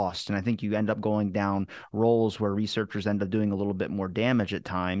get lost. And I think you end up going down roles where researchers end up doing a little bit more damage at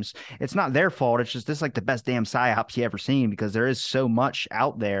times. It's not their fault. It's just this like the best damn psyops you ever seen, because there is so much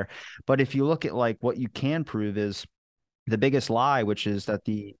out there. But if you look at like what you can prove is the biggest lie, which is that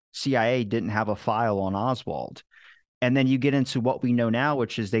the CIA didn't have a file on Oswald. And then you get into what we know now,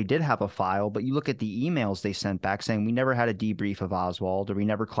 which is they did have a file, but you look at the emails they sent back saying we never had a debrief of Oswald, or we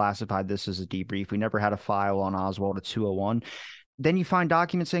never classified this as a debrief. We never had a file on Oswald at 201. Then you find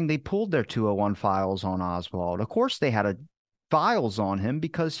documents saying they pulled their 201 files on Oswald. Of course, they had files on him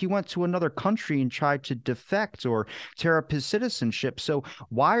because he went to another country and tried to defect or tear up his citizenship. So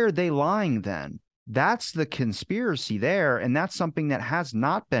why are they lying then? That's the conspiracy there, and that's something that has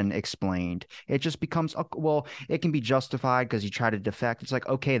not been explained. It just becomes, well, it can be justified because you try to defect. It's like,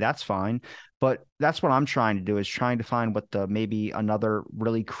 okay, that's fine. But that's what I'm trying to do, is trying to find what the maybe another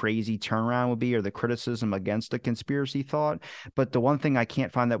really crazy turnaround would be, or the criticism against the conspiracy thought. But the one thing I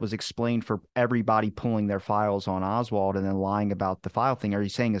can't find that was explained for everybody pulling their files on Oswald and then lying about the file thing. Are you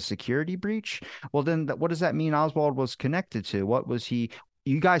saying a security breach? Well, then what does that mean Oswald was connected to? What was he?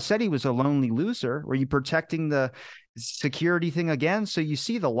 You guys said he was a lonely loser. Were you protecting the security thing again? So you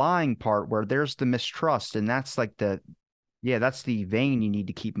see the lying part where there's the mistrust, and that's like that's the vein you need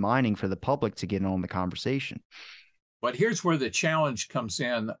to keep mining for the public to get on the conversation. But here's where the challenge comes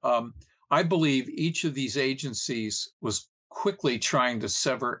in. I believe each of these agencies was quickly trying to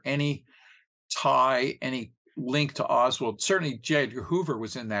sever any tie, any link to Oswald. Certainly J. Edgar Hoover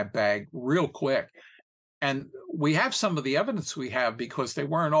was in that bag real quick. And we have some of the evidence we have because they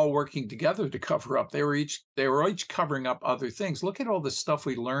weren't all working together to cover up. They were each covering up other things. Look at all the stuff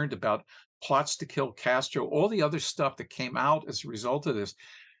we learned about plots to kill Castro, all the other stuff that came out as a result of this.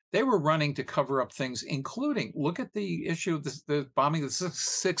 They were running to cover up things, including, look at the issue of the bombing of the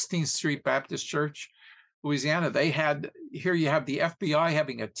 16th Street Baptist Church, Louisiana. Here you have the FBI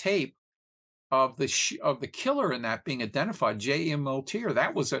having a tape of the killer in that being identified, J.M. Multier.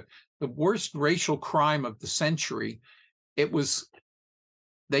 That was the worst racial crime of the century.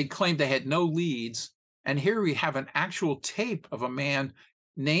 They claimed they had no leads, and here we have an actual tape of a man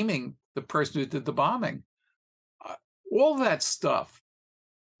naming the person who did the bombing. All that stuff.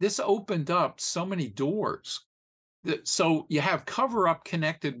 This opened up so many doors. So you have cover up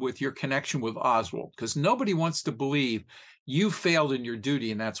connected with your connection with Oswald, because nobody wants to believe you failed in your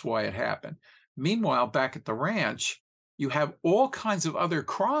duty and that's why it happened. Meanwhile, back at the ranch, you have all kinds of other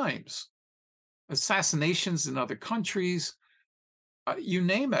crimes, assassinations in other countries, you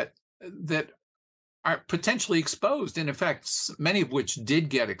name it, that are potentially exposed. And in fact, many of which did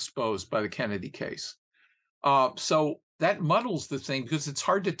get exposed by the Kennedy case. So that muddles the thing, because it's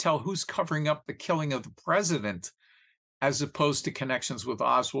hard to tell who's covering up the killing of the president as opposed to connections with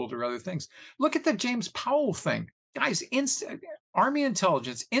Oswald or other things. Look at the James Powell thing. Guys, Army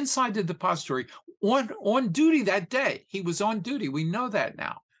intelligence inside the depository on duty that day. He was on duty. We know that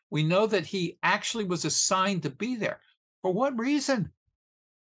now. We know that he actually was assigned to be there. For what reason?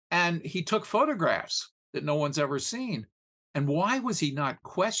 And he took photographs that no one's ever seen. And why was he not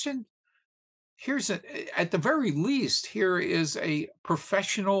questioned? At the very least, here is a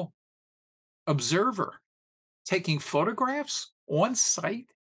professional observer taking photographs on site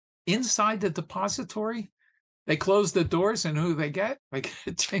inside the depository. They close the doors, and who they get? Like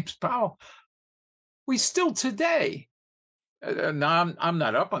James Powell. We still today, now I'm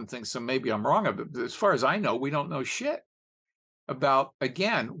not up on things, so maybe I'm wrong. But as far as I know, we don't know shit about,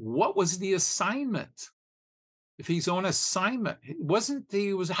 again, what was the assignment if he's on assignment, he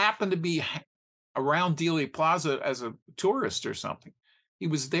was happened to be around Dealey Plaza as a tourist or something. He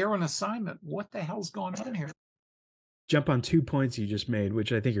was there on assignment. What the hell's going on here? Jump on 2 points you just made,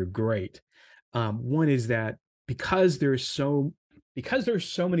 which I think are great. One is that because there's so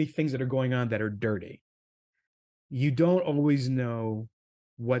many things that are going on that are dirty, you don't always know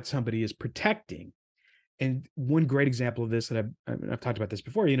what somebody is protecting. And one great example of this that I've talked about this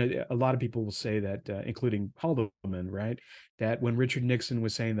before, a lot of people will say that, including Haldeman, right, that when Richard Nixon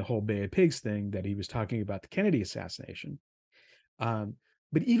was saying the whole Bay of Pigs thing, that he was talking about the Kennedy assassination.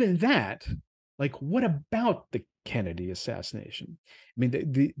 But even that, like, what about the Kennedy assassination? I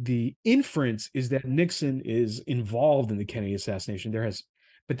mean, the inference is that Nixon is involved in the Kennedy assassination.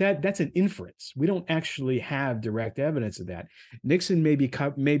 But that's an inference. We don't actually have direct evidence of that. Nixon may be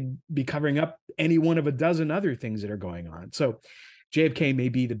covering up any one of a dozen other things that are going on. So JFK may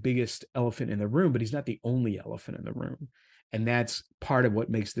be the biggest elephant in the room, but he's not the only elephant in the room. And that's part of what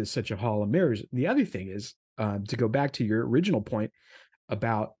makes this such a hall of mirrors. The other thing is, to go back to your original point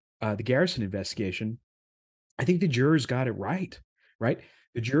about the Garrison investigation, I think the jurors got it right?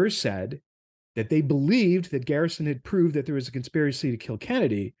 The jurors said that they believed that Garrison had proved that there was a conspiracy to kill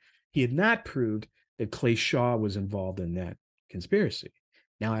Kennedy. He had not proved that Clay Shaw was involved in that conspiracy.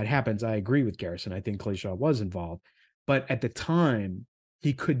 Now, it happens, I agree with Garrison. I think Clay Shaw was involved. But at the time,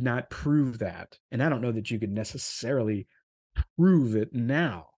 he could not prove that. And I don't know that you could necessarily prove it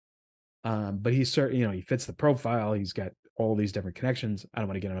now. But he's certainly, he fits the profile. He's got all these different connections. I don't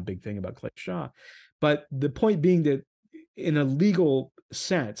want to get on a big thing about Clay Shaw. But the point being that in a legal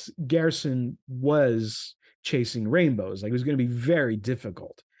sense, Garrison was chasing rainbows. Like, it was going to be very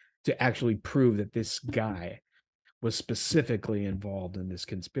difficult to actually prove that this guy was specifically involved in this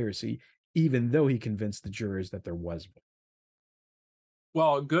conspiracy, even though he convinced the jurors that there was one.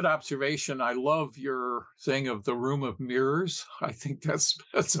 Well, good observation. I love your thing of the room of mirrors. I think that's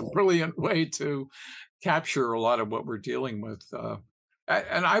a brilliant way to capture a lot of what we're dealing with.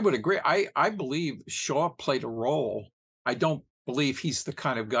 And I would agree. I believe Shaw played a role. I don't believe he's the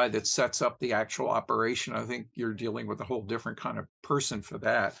kind of guy that sets up the actual operation. I think you're dealing with a whole different kind of person for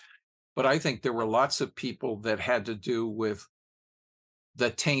that. But I think there were lots of people that had to do with the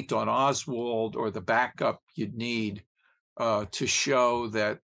taint on Oswald or the backup you'd need to show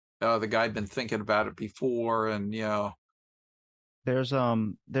that the guy had been thinking about it before. And there's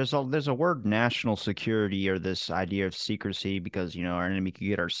a word, national security, or this idea of secrecy, because our enemy could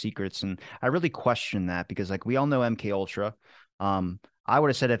get our secrets, and I really question that, because like we all know MK Ultra. I would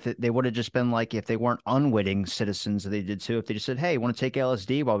have said if they would have just been like, if they weren't unwitting citizens, they did too. If they just said, "Hey, want to take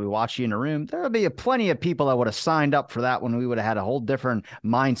LSD while we watch you in a room?" There would be plenty of people that would have signed up for that when we would have had a whole different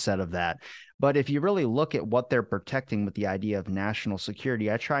mindset of that. But if you really look at what they're protecting with the idea of national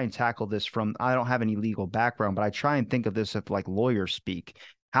security, I try and tackle this from, I don't have any legal background, but I try and think of this as like lawyers speak.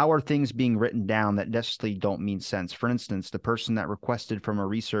 How are things being written down that necessarily don't mean sense? For instance, the person that requested from a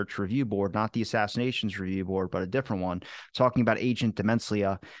research review board, not the assassinations review board, but a different one, talking about Agent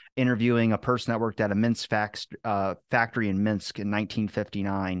Demencia interviewing a person that worked at a Minsk factory in Minsk in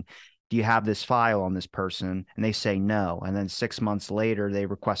 1959. Do you have this file on this person? And they say no. And then 6 months later, they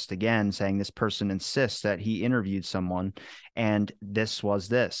request again, saying this person insists that he interviewed someone and this was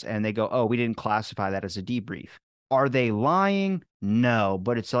this. And they go, "Oh, we didn't classify that as a debrief." Are they lying? No,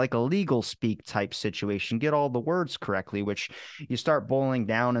 but it's like a legal speak type situation. Get all the words correctly, which you start boiling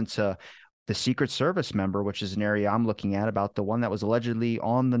down into the Secret Service member, which is an area I'm looking at, about the one that was allegedly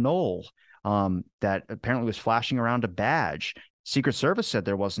on the knoll, that apparently was flashing around a badge. Secret Service said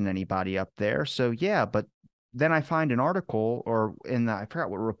there wasn't anybody up there. So yeah, but then I find an article, or I forgot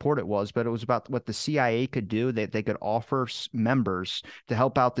what report it was, but it was about what the CIA could do, that they could offer members to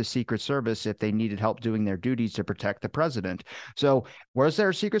help out the Secret Service if they needed help doing their duties to protect the president. So was there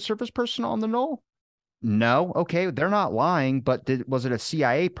a Secret Service person on the knoll? No. Okay, they're not lying, but was it a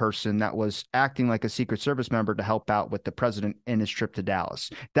CIA person that was acting like a Secret Service member to help out with the president in his trip to Dallas?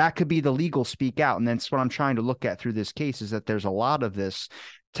 That could be the legal speak out. And that's what I'm trying to look at through this case, is that there's a lot of this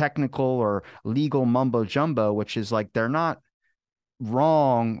technical or legal mumbo jumbo, which is like, they're not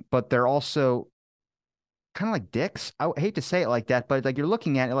wrong, but they're also kind of like dicks. I hate to say it like that, but like, you're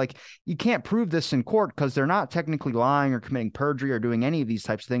looking at it like, you can't prove this in court because they're not technically lying or committing perjury or doing any of these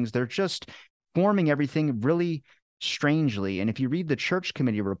types of things. They're just forming everything really strangely. And if you read the Church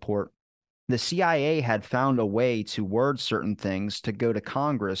Committee report, the CIA had found a way to word certain things to go to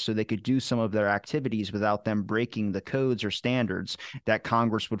Congress so they could do some of their activities without them breaking the codes or standards that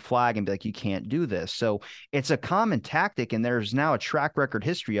Congress would flag and be like, you can't do this. So it's a common tactic, and there's now a track record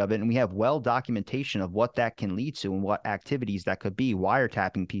history of it. And we have well documentation of what that can lead to and what activities that could be: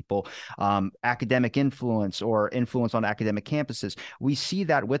 wiretapping people, academic influence or influence on academic campuses. We see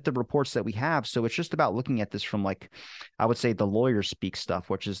that with the reports that we have. So it's just about looking at this from, like, I would say, the lawyer speak stuff,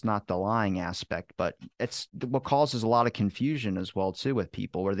 which is not the lying aspect, but it's what causes a lot of confusion as well too with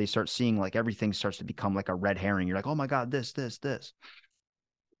people, where they start seeing like everything starts to become like a red herring. You're like, oh my God, this.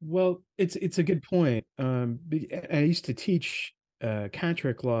 Well, it's a good point. I used to teach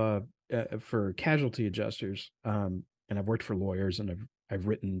contract law for casualty adjusters, and I've worked for lawyers, and I've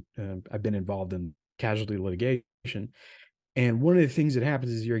written, I've been involved in casualty litigation. And one of the things that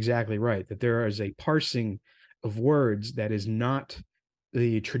happens is, you're exactly right, that there is a parsing of words that is not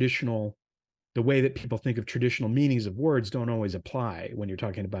the traditional, the way that people think of traditional meanings of words don't always apply when you're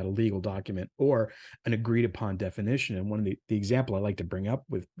talking about a legal document or an agreed upon definition. And one of the example I like to bring up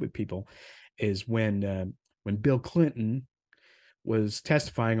with people is when Bill Clinton was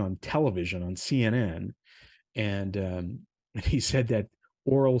testifying on television on CNN, and he said that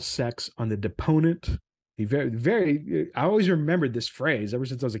oral sex on the deponent, he I always remembered this phrase ever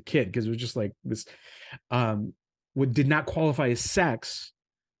since I was a kid, because it was just like this, what did not qualify as sex,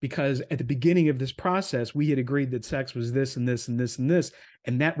 because at the beginning of this process we had agreed that sex was this and this and this and this,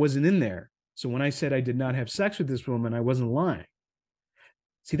 and that wasn't in there. So when I said I did not have sex with this woman, I wasn't lying.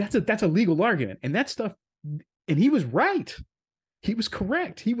 See, that's a legal argument, and that stuff, and he was right. He was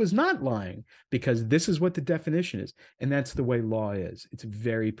correct. He was not lying, because this is what the definition is. And that's the way law is. It's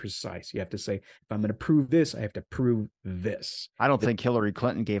very precise. You have to say, if I'm going to prove this, I have to prove this. I don't think Hillary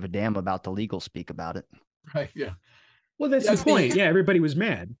Clinton gave a damn about the legal speak about it. Right. Yeah. Well, that's the point. Yeah, everybody was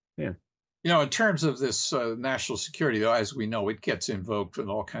mad. Yeah. In terms of this national security, though, as we know, it gets invoked with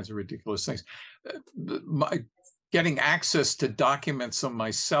all kinds of ridiculous things. Getting access to documents of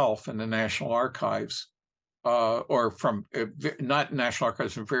myself in the National Archives, or from not National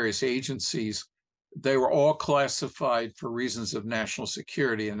Archives, from various agencies, they were all classified for reasons of national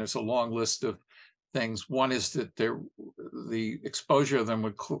security. And there's a long list of things. One is that the exposure of them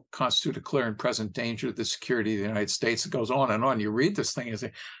would constitute a clear and present danger to the security of the United States. It goes on and on. You read this thing and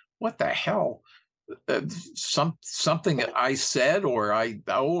say, what the hell? Something that I said, or I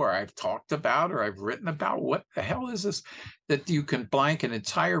know, or I've talked about, or I've written about. What the hell is this? That you can blank an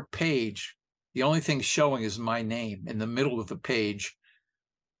entire page. The only thing showing is my name in the middle of the page.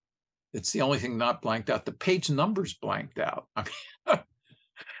 It's the only thing not blanked out. The page number's blanked out. I mean,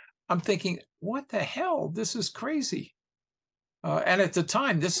 I'm thinking, what the hell? This is crazy. And at the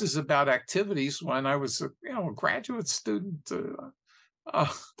time, this is about activities when I was a graduate student.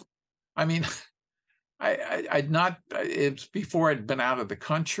 I mean, I'd not, it's before I'd been out of the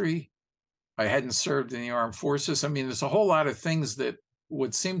country. I hadn't served in the armed forces. I mean, there's a whole lot of things that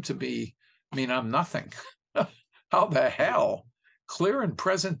would seem to be, I'm nothing. How the hell? Clear and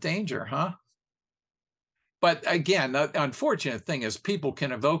present danger, huh? But again, the unfortunate thing is people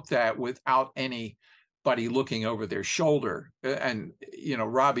can evoke that without anybody looking over their shoulder. And,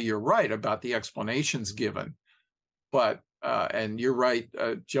 Robbie, you're right about the explanations given. But, and you're right,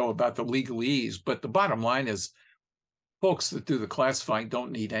 Joe, about the legalese. But the bottom line is, folks that do the classifying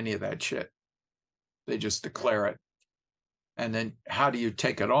don't need any of that shit. They just declare it. And then how do you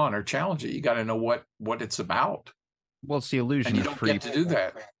take it on or challenge it? You got to know what it's about. Well, it's the illusion of free. You don't get to do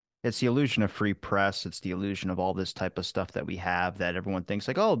that. It's the illusion of free press. It's the illusion of all this type of stuff that we have, that everyone thinks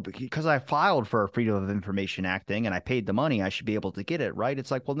like, oh, because I filed for a Freedom of Information Act thing and I paid the money, I should be able to get it, right? It's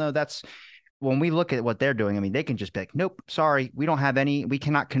like, well, no, that's when we look at what they're doing. They can just be like, nope, sorry, we don't have any, we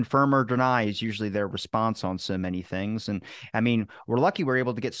cannot confirm or deny is usually their response on so many things. And we're lucky we're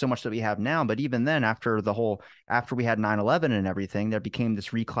able to get so much that we have now. But even then, after we had 9/11 and everything, there became this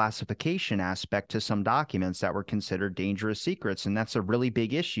reclassification aspect to some documents that were considered dangerous secrets. And that's a really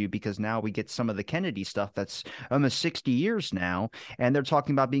big issue, because now we get some of the Kennedy stuff that's almost 60 years now. And they're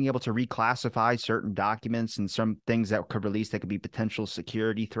talking about being able to reclassify certain documents and some things that could release that could be potential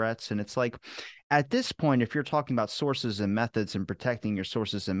security threats. And it's like, at this point, if you're talking about sources and methods and protecting your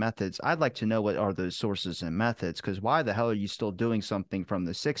sources and methods, I'd like to know what are those sources and methods, because why the hell are you still doing something from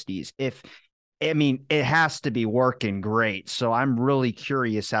the 60s? It has to be working great. So I'm really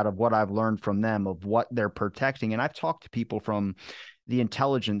curious, out of what I've learned from them, of what they're protecting. And I've talked to people from the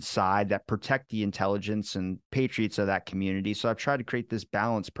intelligence side that protect the intelligence and patriots of that community. So I've tried to create this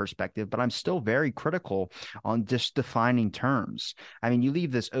balanced perspective, but I'm still very critical on just defining terms. I mean, you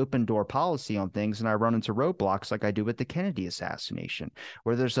leave this open door policy on things, and I run into roadblocks like I do with the Kennedy assassination,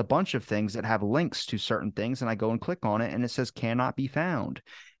 where there's a bunch of things that have links to certain things, and I go and click on it, and it says cannot be found.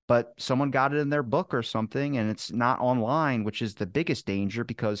 But someone got it in their book or something, and it's not online, which is the biggest danger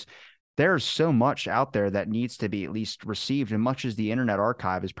because there's so much out there that needs to be at least received. And much as the Internet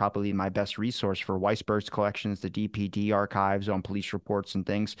Archive is probably my best resource for Weisberg's collections, the DPD archives on police reports and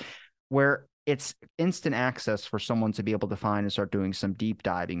things, where it's instant access for someone to be able to find and start doing some deep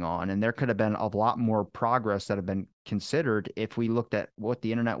diving on. And there could have been a lot more progress that have been considered if we looked at what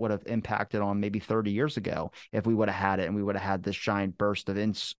the internet would have impacted on maybe 30 years ago, if we would have had it and we would have had this giant burst of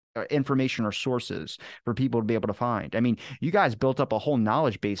information or sources for people to be able to find. I mean, you guys built up a whole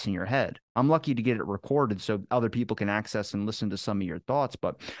knowledge base in your head. I'm lucky to get it recorded so other people can access and listen to some of your thoughts.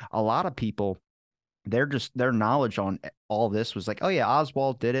 But a lot of people, their knowledge on all this was like, oh yeah,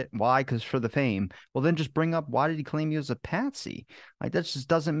 Oswald did it. Why? Because for the fame. Well, then just bring up, why did he claim he was a patsy? Like, that just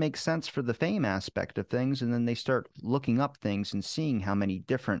doesn't make sense for the fame aspect of things. And then they start looking up things and seeing how many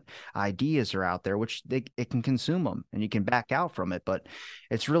different ideas are out there, which it can consume them and you can back out from it. But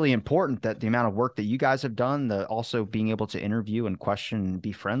it's really important that the amount of work that you guys have done, the also being able to interview and question and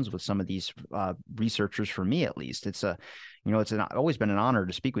be friends with some of these researchers, for me at least, it's always been an honor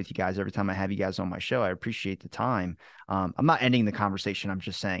to speak with you guys every time I have you guys on my show. I appreciate the time. I'm not ending the conversation. I'm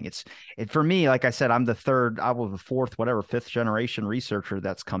just saying for me, like I said, I'm the fourth, whatever, fifth generation researcher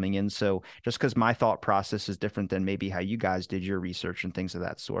that's coming in. So just because my thought process is different than maybe how you guys did your research and things of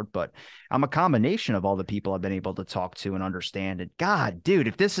that sort, but I'm a combination of all the people I've been able to talk to and understand. And God, dude,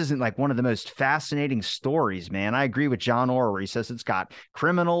 if this isn't like one of the most fascinating stories, man, I agree with John Orr where he says it's got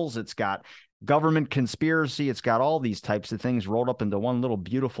criminals, it's got government conspiracy, it's got all these types of things rolled up into one little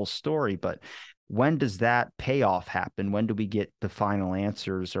beautiful story. But when does that payoff happen? When do we get the final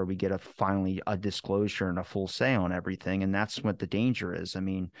answers, or we get finally a disclosure and a full say on everything? And that's what the danger is. I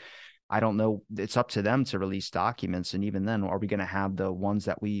mean, I don't know. It's up to them to release documents. And even then, are we going to have the ones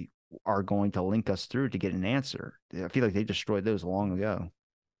that we are going to link us through to get an answer? I feel like they destroyed those long ago.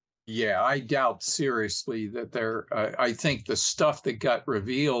 Yeah, I doubt seriously that I think the stuff that got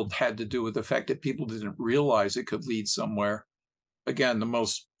revealed had to do with the fact that people didn't realize it could lead somewhere. Again, the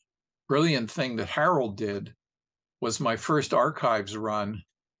most brilliant thing that Harold did was my first archives run.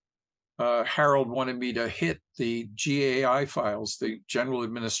 Harold wanted me to hit the GAI files, the general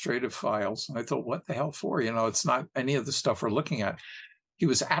administrative files. And I thought, what the hell for? It's not any of the stuff we're looking at. He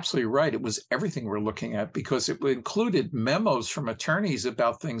was absolutely right. It was everything we're looking at, because it included memos from attorneys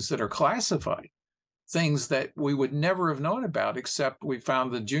about things that are classified, things that we would never have known about, except we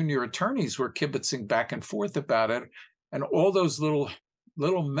found the junior attorneys were kibitzing back and forth about it. And all those little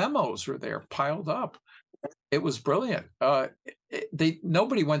memos were there piled up. It was brilliant.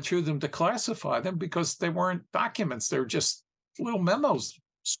 Nobody went through them to classify them because they weren't documents. They were just little memos,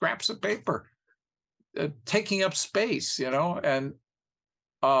 scraps of paper, taking up space, and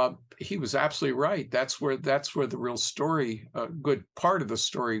he was absolutely right. That's where the real story, a good part of the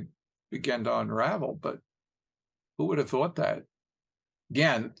story, began to unravel. But who would have thought that?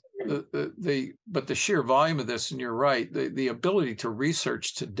 Again, but the sheer volume of this, and you're right, the ability to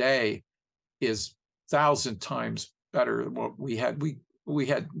research today is 1,000 times better than what we had. We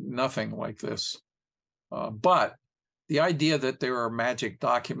had nothing like this. But the idea that there are magic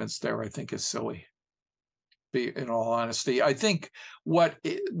documents there, I think, is silly. In all honesty, I think what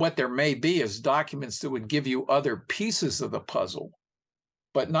there may be is documents that would give you other pieces of the puzzle,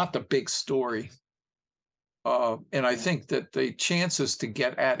 but not the big story. And I think that the chances to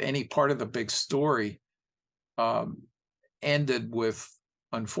get at any part of the big story ended with,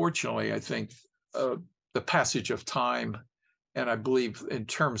 unfortunately, I think, the passage of time. And I believe in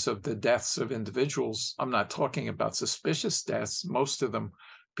terms of the deaths of individuals, I'm not talking about suspicious deaths. Most of them,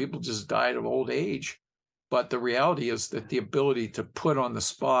 people just died of old age. But the reality is that the ability to put on the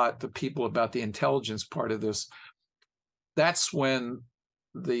spot the people about the intelligence part of this, that's when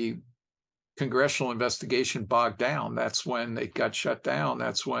the congressional investigation bogged down. That's when it got shut down.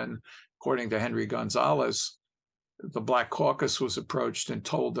 That's when, according to Henry Gonzalez, the Black Caucus was approached and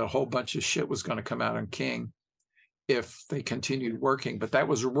told that a whole bunch of shit was going to come out on King if they continued working. But that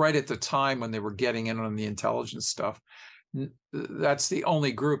was right at the time when they were getting in on the intelligence stuff. That's the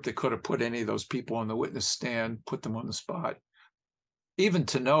only group that could have put any of those people on the witness stand, put them on the spot. Even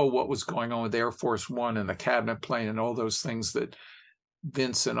to know what was going on with Air Force One and the cabinet plane and all those things that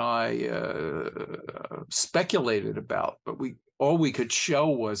Vince and I speculated about, but all we could show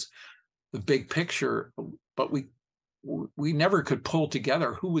was the big picture. But we we never could pull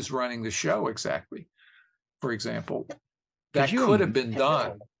together who was running the show exactly. For example, that could have been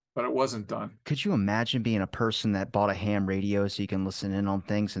done, but it wasn't done. Could you imagine being a person that bought a ham radio so you can listen in on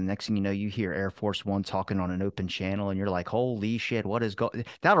things, and next thing you know, you hear Air Force One talking on an open channel, and you're like, "Holy shit, what is going?"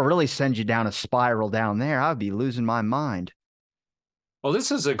 That'll really send you down a spiral down there. I'd be losing my mind. Well,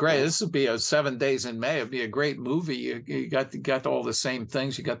 this would be a 7 Days in May. It'd be a great movie. You got all the same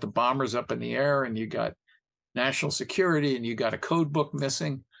things. You got the bombers up in the air, and you got national security, and you got a code book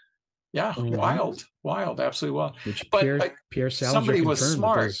missing. Yeah, wild, absolutely wild. Which but Pierre Salinger somebody was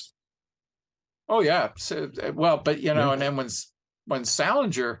smart. Oh yeah, well, but and then when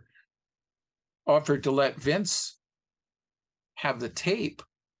Salinger offered to let Vince have the tape,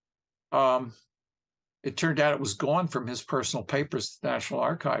 it turned out it was gone from his personal papers to the National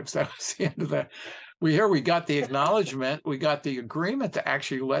Archives. That was the end of that. We got the acknowledgement, we got the agreement to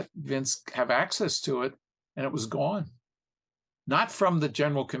actually let Vince have access to it, and it was gone. Not from the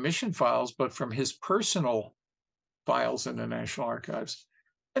General Commission files, but from his personal files in the National Archives.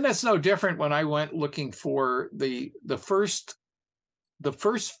 And that's no different when I went looking for the first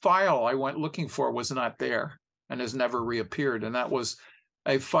file I went looking for was not there and has never reappeared. And that was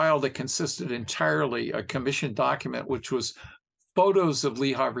a file that consisted entirely a commission document, which was photos of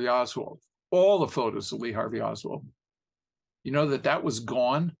Lee Harvey Oswald, all the photos of Lee Harvey Oswald. You know that was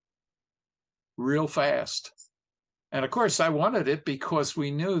gone real fast. And of course, I wanted it because we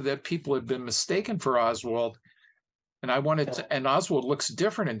knew that people had been mistaken for Oswald. And I wanted to, and Oswald looks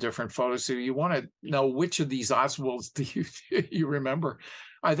different in different photos. So you want to know which of these Oswalds do you remember?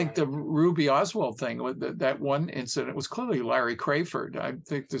 I think the Ruby Oswald thing, that one incident was clearly Larry Crayford. I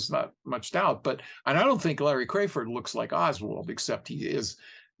think there's not much doubt, and I don't think Larry Crayford looks like Oswald, except he is,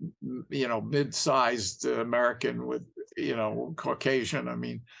 mid-sized American with, Caucasian. I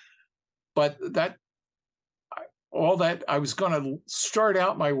mean, but all that, I was going to start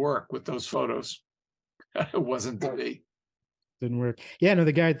out my work with those photos. It wasn't to be. Didn't work. Yeah, no,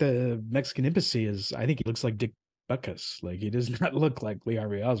 the guy at the Mexican embassy I think he looks like Dick Butkus. Like, he does not look like Lee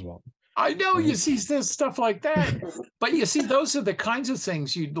Harvey Oswald. I know, you see stuff like that. But you see, those are the kinds of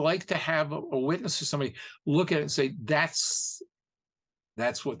things you'd like to have a witness or somebody look at it and say, that's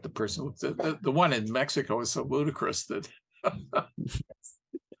what the person looks at. The one in Mexico is so ludicrous that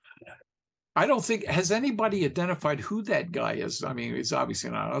I don't think, has anybody identified who that guy is? I mean, it's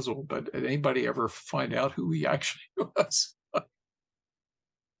obviously not Oswald, but did anybody ever find out who he actually was?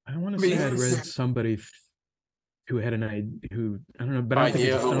 I want to say I'd read somebody who had an ID, I don't know, but I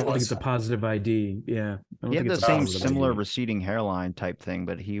don't think it's a positive ID. Yeah. He had the same similar receding hairline type thing,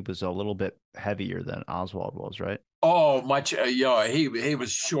 but he was a little bit heavier than Oswald was, right? Oh, much. He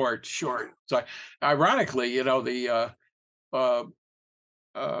was short. So ironically,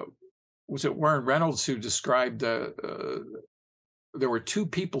 was it Warren Reynolds who described there were two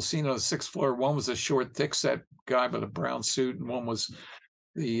people seen on the 6th floor. One was a short, thick-set guy with a brown suit, and one was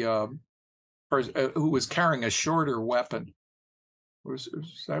the who was carrying a shorter weapon. Was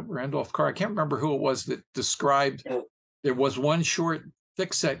that Randolph Carr? I can't remember who it was that described. There was one short,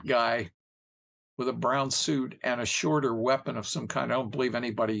 thick-set guy with a brown suit and a shorter weapon of some kind. I don't believe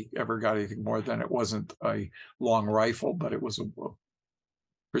anybody ever got anything more than, it wasn't a long rifle, but it was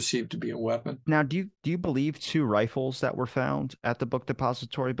perceived to be a weapon. Now, do you believe 2 rifles that were found at the book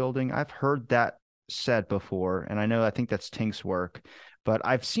depository building? I've heard that said before, and I think that's Tink's work, but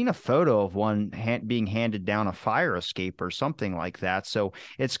I've seen a photo of one being handed down a fire escape or something like that. So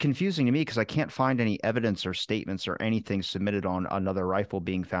it's confusing to me because I can't find any evidence or statements or anything submitted on another rifle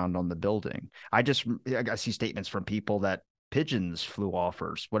being found on the building. I see statements from people that pigeons flew off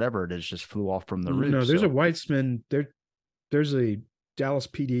or whatever it is, just flew off from the roof. No, there's a Weitzman. There's a Dallas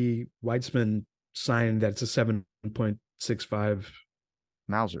PD Weitzman sign that's a 7.65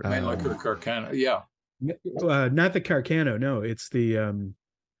 Mauser. I like the Carcano. Yeah. Not the Carcano. No, it's the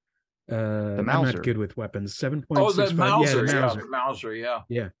Mauser. I'm not good with weapons. 7.65. Oh, the Mauser. Yeah, the Mauser. Mauser. Yeah.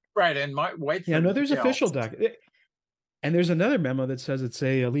 Yeah. Right. And my Weitzman. Yeah. No, there's official doc. And there's another memo that says it's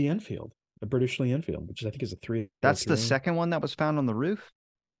a Lee Enfield, a British Lee Enfield, which I think is a 3. That's the second one that was found on the roof.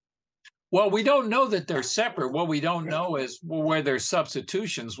 Well, we don't know that they're separate. What we don't know is where there's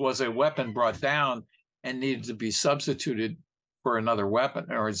substitutions. Was a weapon brought down and needed to be substituted for another weapon?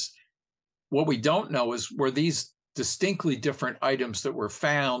 Or what we don't know is, were these distinctly different items that were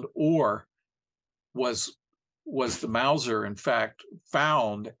found, or was the Mauser in fact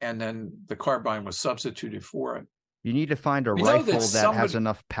found and then the carbine was substituted for it? You need to find a rifle that has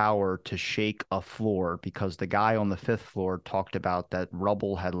enough power to shake a floor, because the guy on the 5th floor talked about that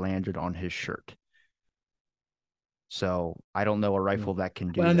rubble had landed on his shirt. So I don't know a rifle that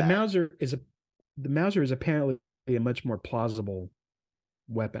can do that. And the Mauser is apparently a much more plausible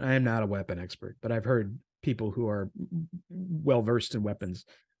weapon. I am not a weapon expert, but I've heard people who are well versed in weapons.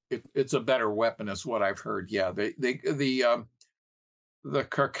 It's a better weapon, is what I've heard. Yeah, the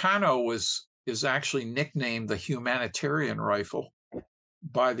Carcano is actually nicknamed the humanitarian rifle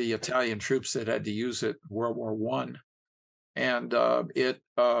by the Italian troops that had to use it in World War One, and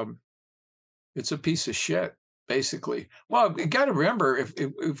it's a piece of shit, basically. Well, you got to remember,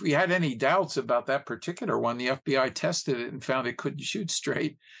 if we had any doubts about that particular one, the FBI tested it and found it couldn't shoot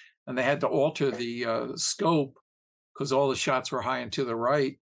straight, and they had to alter the scope because all the shots were high and to the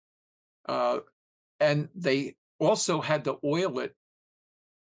right, and they also had to oil it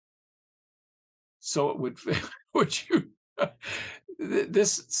so it would would shoot.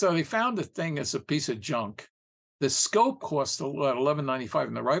 This, so they found the thing as a piece of junk. The scope cost $11.95,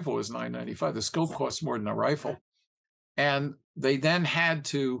 and the rifle was $9.95. The scope cost more than the rifle, and they then had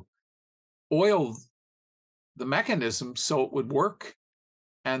to oil the mechanism so it would work.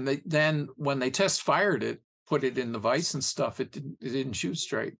 And then when they test fired it, put it in the vise and stuff, it didn't shoot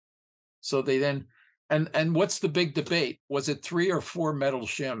straight. So they then and what's the big debate? Was it 3 or 4 metal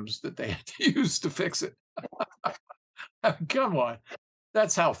shims that they had to use to fix it? Come on.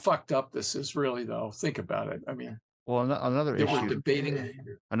 That's how fucked up this is, really, though. Think about it. I mean, Well, another they were issue, debating.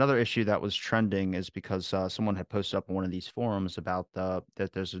 another issue that was trending is because someone had posted up on one of these forums about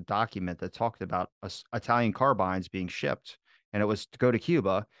that there's a document that talked about Italian carbines being shipped, and it was to go to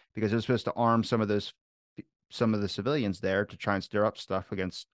Cuba because it was supposed to arm some of the civilians there to try and stir up stuff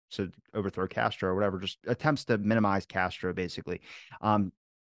against to overthrow Castro or whatever, just attempts to minimize Castro, basically. Um,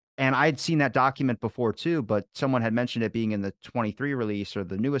 and I'd seen that document before too, but someone had mentioned it being in the 23 release or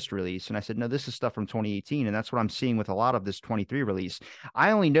the newest release. And I said, no, this is stuff from 2018. And that's what I'm seeing with a lot of this 23 release.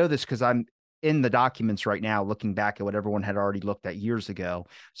 I only know this because I'm in the documents right now, looking back at what everyone had already looked at years ago.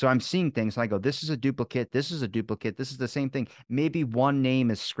 So I'm seeing things and I go, this is a duplicate. This is a duplicate. This is the same thing. Maybe one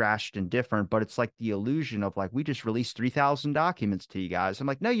name is scratched and different, but it's like the illusion of like, we just released 3,000 documents to you guys. I'm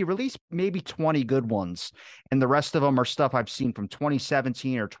like, no, you released maybe 20 good ones. And the rest of them are stuff I've seen from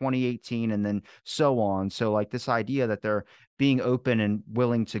 2017 or 2018 and then so on. So like this idea that they're being open and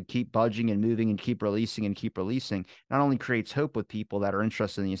willing to keep budging and moving and keep releasing not only creates hope with people that are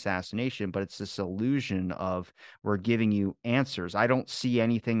interested in the assassination, but it's this illusion of we're giving you answers. I don't see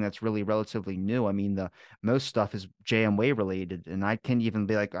anything that's really relatively new. I mean, the most stuff is JMWay related, and I can even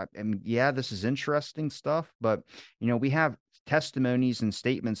be like, I mean, yeah, this is interesting stuff, but we have testimonies and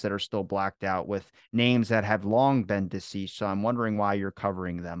statements that are still blacked out with names that have long been deceased. So I'm wondering why you're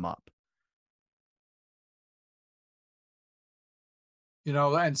covering them up.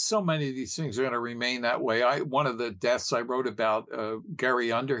 And so many of these things are going to remain that way. One of the deaths I wrote about,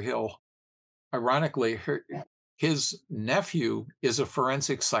 Gary Underhill, ironically, his nephew is a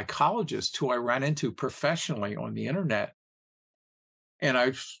forensic psychologist who I ran into professionally on the internet. And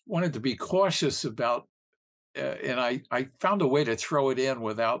I wanted to be cautious about, and I found a way to throw it in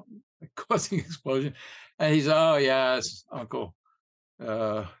without causing explosion. And he's, oh, yeah, it's Uncle.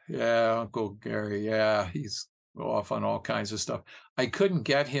 Yeah, Uncle Gary. Yeah, he's off on all kinds of stuff. I couldn't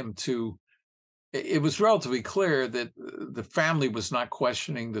get him to. It was relatively clear that the family was not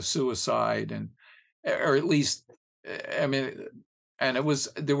questioning the suicide, or at least, I mean, and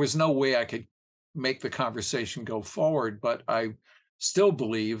there was no way I could make the conversation go forward. But I still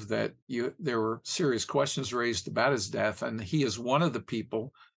believe that there were serious questions raised about his death, and he is one of the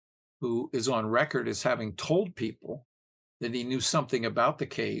people who is on record as having told people that he knew something about the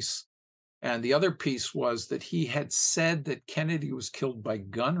case. And the other piece was that he had said that Kennedy was killed by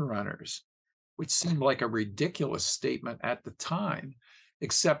gun runners, which seemed like a ridiculous statement at the time,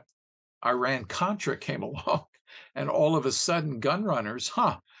 except Iran-Contra came along, and all of a sudden gun runners,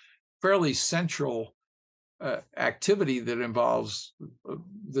 fairly central activity that involves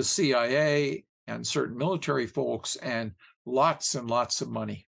the CIA and certain military folks and lots of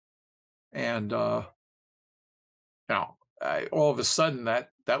money. And now, all of a sudden, that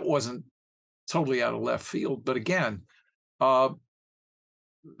wasn't totally out of left field. But again,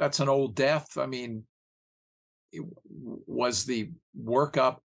 that's an old death. I mean, was the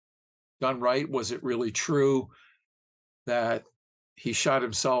workup done right? Was it really true that he shot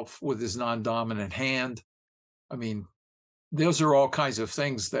himself with his non-dominant hand? I mean, those are all kinds of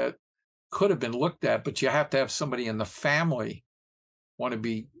things that could have been looked at, but you have to have somebody in the family want to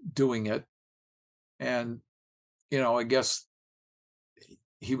be doing it. And, I guess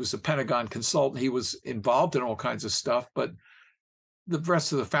he was a Pentagon consultant. He was involved in all kinds of stuff, but the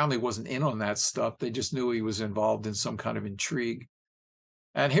rest of the family wasn't in on that stuff. They just knew he was involved in some kind of intrigue.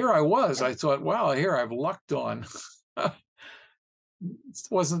 And here I was. I thought, wow, here I've lucked on.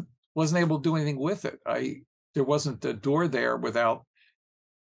 wasn't able to do anything with it. there wasn't a door there without,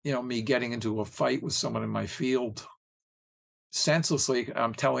 me getting into a fight with someone in my field senselessly.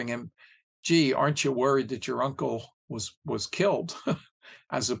 I'm telling him, "Gee, aren't you worried that your uncle was killed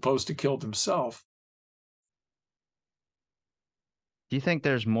as opposed to killed himself?" Do you think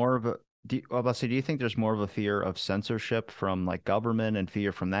there's more of a well, about to say, do you think there's more of a fear of censorship from like government and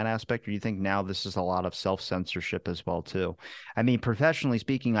fear from that aspect, or do you think now this is a lot of self-censorship as well too? I mean, professionally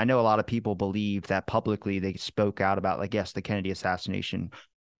speaking, I know a lot of people believe that publicly they spoke out about like, yes, the Kennedy assassination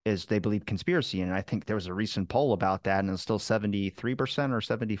is they believe conspiracy. And I think there was a recent poll about that, and it's still 73% or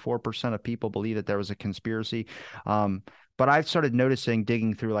 74% of people believe that there was a conspiracy. Um, but I've started noticing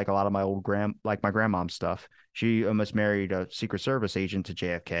digging through like a lot of my old like my grandmom's stuff. She almost married a Secret Service agent to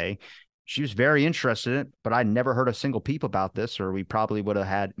JFK. She was very interested in it, but I never heard a single peep about this, or we probably would have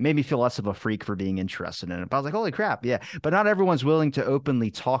had made me feel less of a freak for being interested in it. But I was like, holy crap, yeah. But not everyone's willing to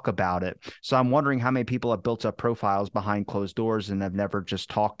openly talk about it. So I'm wondering how many people have built up profiles behind closed doors and have never just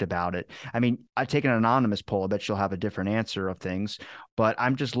talked about it. I mean, I've taken an anonymous poll. I bet you'll have a different answer of things. But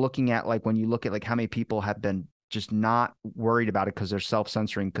I'm just looking at like when you look at like how many people have been just not worried about it because they're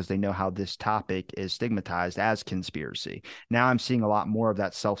self-censoring because they know how this topic is stigmatized as conspiracy. Now I'm seeing a lot more of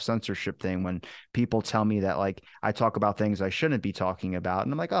that self-censorship thing when people tell me that like I talk about things I shouldn't be talking about.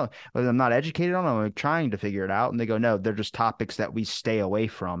 And I'm like, oh, well, I'm not educated on them. I'm like, trying to figure it out. And they go, no, they're just topics that we stay away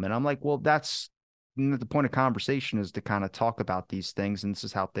from. And I'm like, well, that's the point of conversation is to kind of talk about these things. And this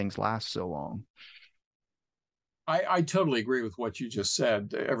is how things last so long. I totally agree with what you just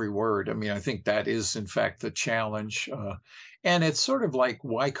said, every word. I mean, I think that is, in fact, the challenge. And it's sort of like,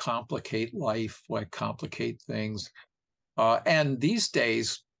 why complicate life? Why complicate things? And these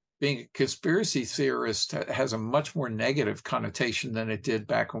days, being a conspiracy theorist has a much more negative connotation than it did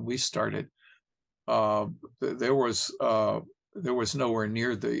back when we started. Uh, there was nowhere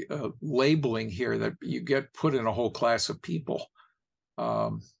near the labeling here that you get put in a whole class of people.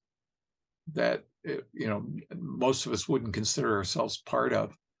 Um, that most of us wouldn't consider ourselves part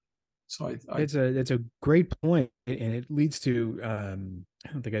of. So It's a great point, and it leads to I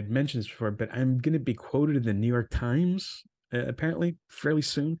don't think I'd mentioned this before, but I'm going to be quoted in the New York Times apparently fairly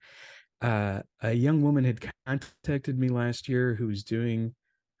soon. A young woman had contacted me last year who was doing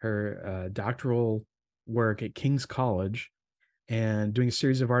her doctoral work at King's College and doing a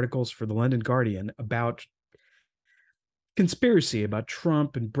series of articles for the London Guardian about conspiracy, about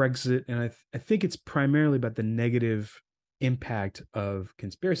Trump and Brexit. And I think it's primarily about the negative impact of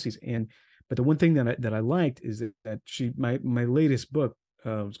conspiracies. But the one thing that I liked is that my latest book,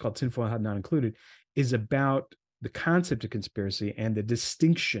 it's called Tinfoil Hat Not Included, is about the concept of conspiracy and the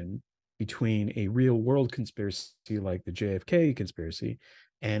distinction between a real world conspiracy like the JFK conspiracy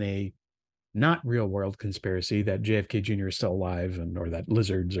and a not real world conspiracy that JFK Jr. is still alive or that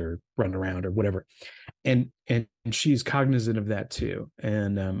lizards are running around or whatever. And she's cognizant of that too.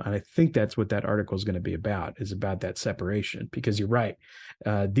 And I think that's what that article is going to be about, is about that separation, because you're right.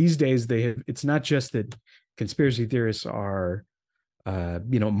 These days it's not just that conspiracy theorists are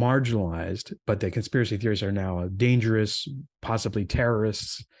marginalized, but the conspiracy theorists are now dangerous, possibly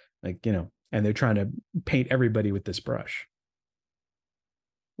terrorists, and they're trying to paint everybody with this brush.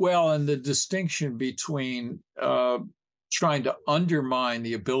 Well, and the distinction between trying to undermine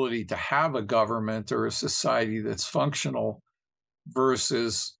the ability to have a government or a society that's functional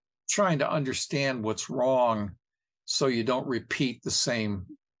versus trying to understand what's wrong so you don't repeat the same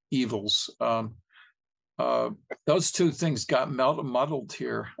evils. Those two things got muddled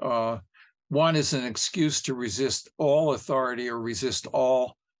here. One is an excuse to resist all authority or resist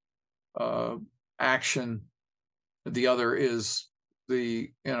all action. The other is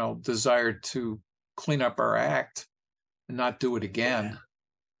the desire to clean up our act and not do it again. Yeah.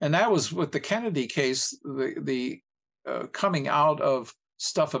 And that was with the Kennedy case, the coming out of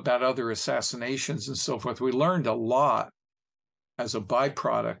stuff about other assassinations and so forth. We learned a lot as a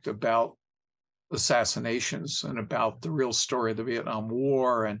byproduct about assassinations and about the real story of the Vietnam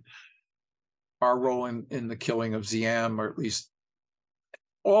War and our role in the killing of Diem, or at least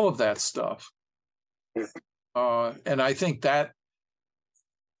all of that stuff. And I think that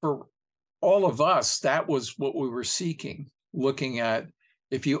for all of us, that was what we were seeking, looking at,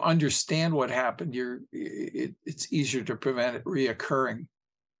 if you understand what happened, it's easier to prevent it reoccurring.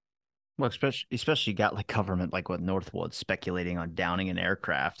 Well, especially got like government like with Northwood speculating on downing an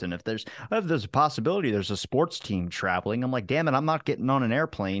aircraft, and if there's a possibility there's a sports team traveling, I'm like, damn it, I'm not getting on an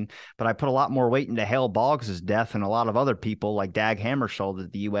airplane. But I put a lot more weight into Hale Boggs' death and a lot of other people like Dag Hammarskjöld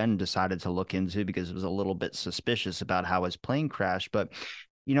that the UN decided to look into because it was a little bit suspicious about how his plane crashed. But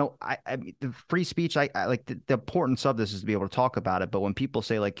I mean, the free speech, I like the importance of this is to be able to talk about it. But when people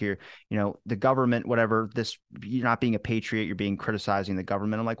say like the government, whatever, this, you're not being a patriot, you're being criticizing the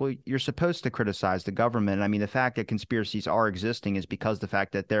government. I'm like, well, you're supposed to criticize the government. I mean, the fact that conspiracies are existing is because the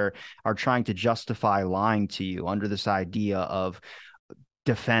fact that they're are trying to justify lying to you under this idea of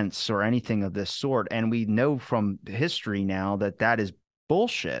defense or anything of this sort. And we know from history now that that is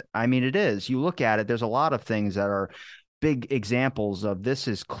bullshit. I mean, it is. You look at it, there's a lot of things that are big examples of this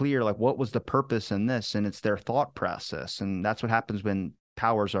is clear, like what was the purpose in this, and it's their thought process. And that's what happens when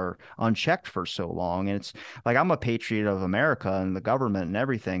powers are unchecked for so long. And it's like, I'm a patriot of America and the government and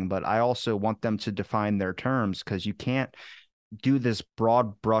everything, but I also want them to define their terms, because you can't do this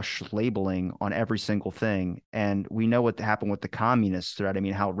broad brush labeling on every single thing. And we know what happened with the communist threat. I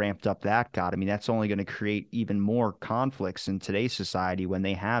mean, how ramped up that got. I mean, that's only going to create even more conflicts in today's society when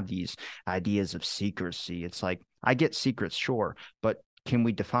they have these ideas of secrecy. It's like, I get secrets, sure, but can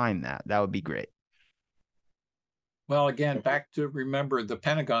we define that? That would be great. Well, again, back to remember the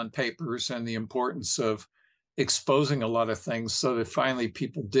Pentagon Papers and the importance of exposing a lot of things so that finally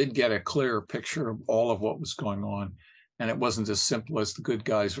people did get a clearer picture of all of what was going on. And it wasn't as simple as the good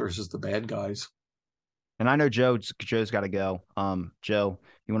guys versus the bad guys. And I know Joe's got to go. Joe,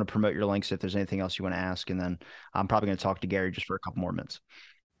 you want to promote your links if there's anything else you want to ask, and then I'm probably going to talk to Gary just for a couple more minutes.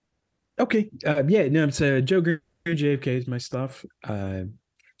 Okay. Yeah, no, it's Joe Green, JFK is my stuff.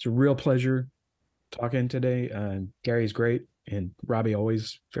 It's a real pleasure talking today. Gary's great, and Robbie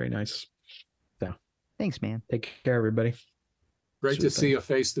always very nice. So thanks, man. Take care, everybody. Great to see you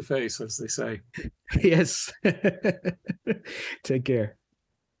face to face, as they say. Yes. Take care.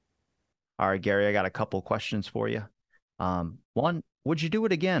 All right, Gary, I got a couple questions for you. One, would you do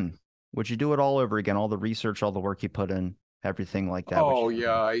it again? Would you do it all over again? All the research, all the work you put in, everything like that? Oh,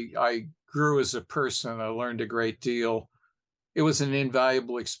 yeah. I grew as a person. I learned a great deal. It was an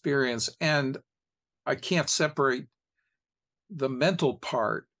invaluable experience. And I can't separate the mental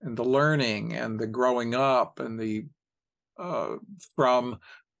part and the learning and the growing up and the from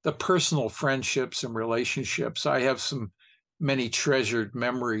the personal friendships and relationships. I have many treasured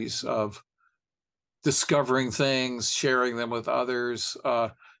memories of discovering things, sharing them with others,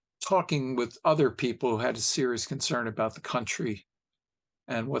 talking with other people who had a serious concern about the country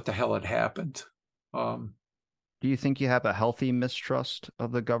and what the hell had happened. Do you think you have a healthy mistrust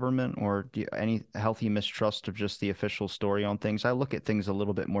of the government, or any healthy mistrust of just the official story on things? I look at things a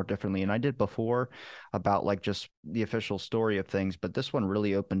little bit more differently, and I did before about like just the official story of things, but this one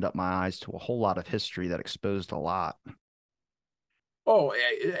really opened up my eyes to a whole lot of history that exposed a lot. Oh,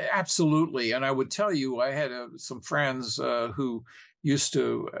 absolutely. And I would tell you, I had some friends who used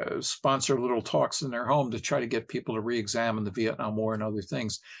to sponsor little talks in their home to try to get people to re-examine the Vietnam War and other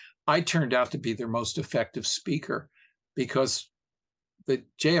things. I turned out to be their most effective speaker, because the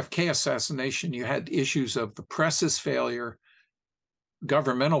JFK assassination, you had issues of the press's failure,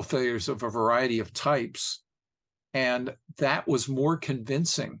 governmental failures of a variety of types, and that was more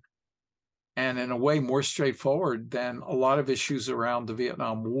convincing and in a way more straightforward than a lot of issues around the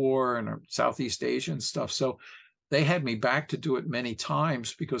Vietnam War and Southeast Asia and stuff. So they had me back to do it many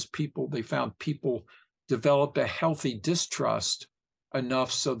times, because they found people developed a healthy distrust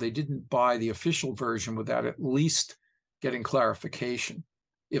enough so they didn't buy the official version without at least getting clarification,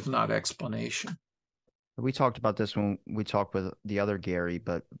 if not explanation. We talked about this when we talked with the other Gary,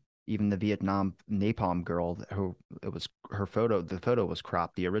 but even the Vietnam napalm girl, who it was her photo, the photo was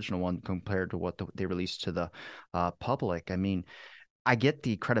cropped, the original one, compared to what they released to the public. I mean, I get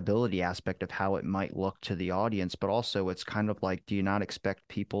the credibility aspect of how it might look to the audience, but also it's kind of like, do you not expect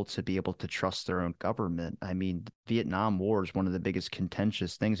people to be able to trust their own government? I mean, Vietnam War is one of the biggest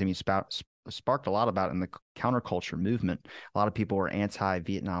contentious things. I mean, sparked a lot about in the counterculture movement. A lot of people were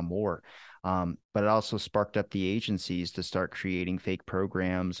anti-Vietnam War. But it also sparked up the agencies to start creating fake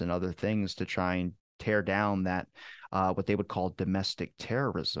programs and other things to try and tear down that, what they would call domestic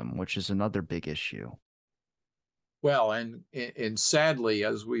terrorism, which is another big issue. Well, and sadly,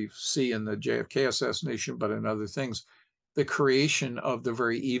 as we see in the JFK assassination, but in other things, the creation of the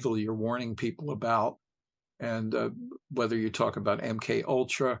very evil you're warning people about, and whether you talk about MK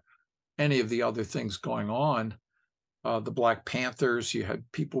Ultra, any of the other things going on, the Black Panthers, you had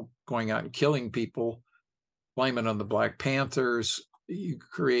people going out and killing people, blaming on the Black Panthers. You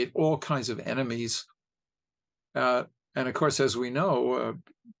create all kinds of enemies. And of course, as we know,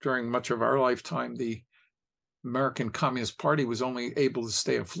 during much of our lifetime, the American Communist Party was only able to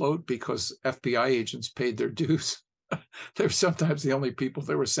stay afloat because FBI agents paid their dues. They're sometimes the only people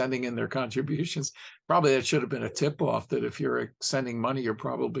that were sending in their contributions. Probably that should have been a tip-off that if you're sending money, you're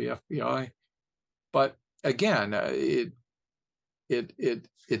probably FBI. But again,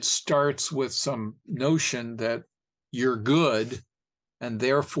 it starts with some notion that you're good, and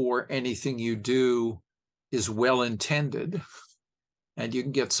therefore anything you do is well intended. And you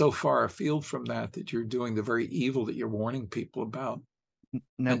can get so far afield from that that you're doing the very evil that you're warning people about, and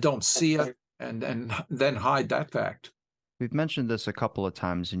Now, don't see it, and then hide that fact. we've mentioned this a couple of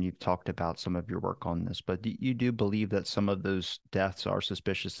times, and you've talked about some of your work on this, but you do believe that some of those deaths are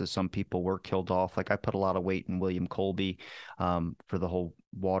suspicious, that some people were killed off. Like I put a lot of weight in William Colby for the whole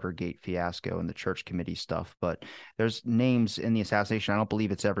Watergate fiasco and the church committee stuff, but there's names in the assassination. I don't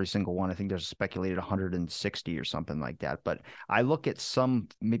believe it's every single one. I think there's speculated 160 or something like that. But I look at some,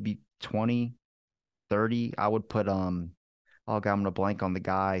 maybe 20, 30. I would put oh God, I'm gonna blank on the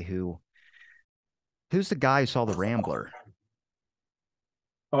guy who's the guy who saw the Rambler.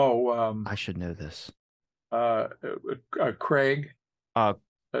 Oh, I should know this. Craig, Uh,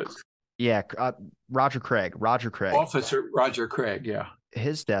 uh, yeah, Roger Craig. Roger Craig. Officer Roger Craig. Yeah.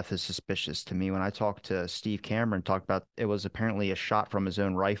 His death is suspicious to me. When I talked to Steve Cameron, talked about it was apparently a shot from his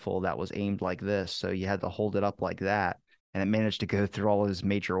own rifle that was aimed like this, so you had to hold it up like that, and it managed to go through all his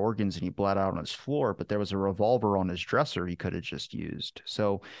major organs, and he bled out on his floor. But there was a revolver on his dresser he could have just used.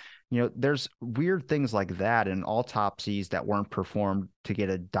 So, there's weird things like that in autopsies that weren't performed to get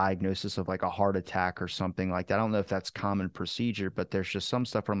a diagnosis of like a heart attack or something like that. I don't know if that's common procedure, but there's just some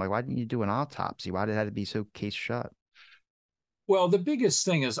stuff where I'm like, why didn't you do an autopsy? Why did it have to be so case shut? Well, the biggest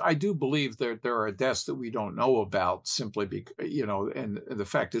thing is I do believe that there are deaths that we don't know about simply because, and the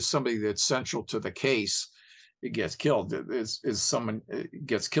fact is somebody that's central to the case, it gets killed, is someone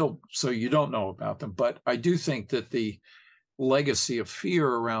gets killed. So you don't know about them. But I do think that the legacy of fear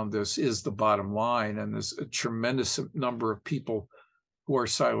around this is the bottom line. And there's a tremendous number of people who are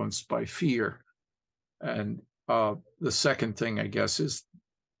silenced by fear. And the second thing, I guess, is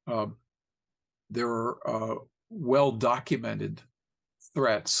there are well-documented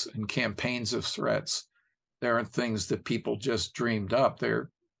threats and campaigns of threats. There aren't things that people just dreamed up.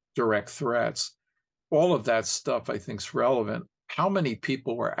 They're direct threats. All of that stuff, I think, is relevant. How many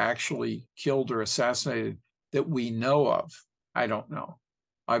people were actually killed or assassinated that we know of? I don't know.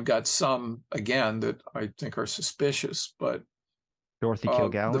 I've got some, again, that I think are suspicious, but Dorothy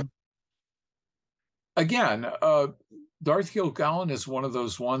the, again, Dorothy Kilgallen is one of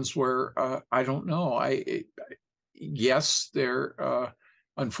those ones where I don't know. Yes,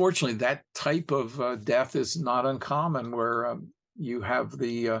 unfortunately, that type of death is not uncommon, where you have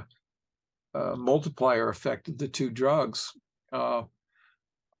the multiplier effect of the two drugs. Uh,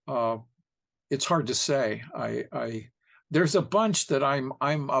 uh, it's hard to say. There's a bunch that I'm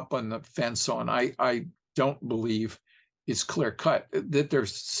up on the fence on. I don't believe is clear cut.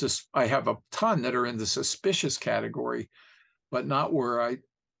 That I have a ton that are in the suspicious category, but not where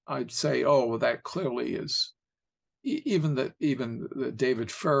I'd say, oh, well, that clearly is. Even the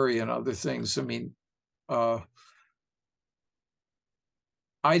David Furry and other things. I mean, I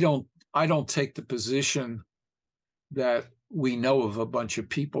don't take the position that we know of a bunch of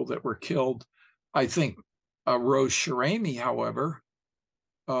people that were killed. I think Rose Shirami, however,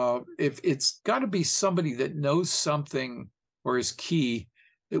 if it's got to be somebody that knows something or is key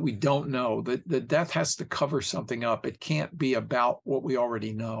that we don't know, that the death has to cover something up. It can't be about what we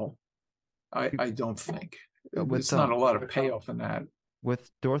already know. I don't think. with It's not a lot of payoff in that.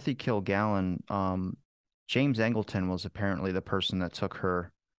 with Dorothy Kilgallen, James Angleton was apparently the person that took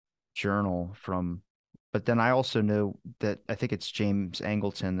her journal from. But then I also know that I think it's James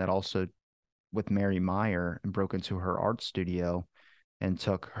Angleton that also with Mary Meyer and broke into her art studio and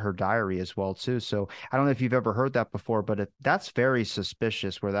took her diary as well too. So I don't know if you've ever heard that before, but that's very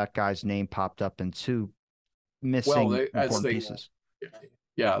suspicious where that guy's name popped up in two missing important pieces.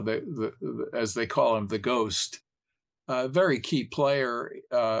 Yeah, as they call him, the ghost, very key player,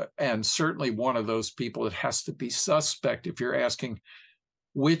 and certainly one of those people that has to be suspect if you're asking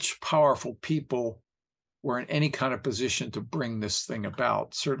which powerful people were in any kind of position to bring this thing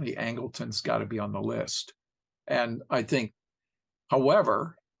about. Certainly Angleton's got to be on the list. And I think,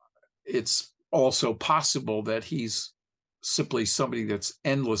 however, it's also possible that he's simply somebody that's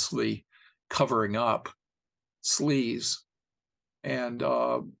endlessly covering up sleaze and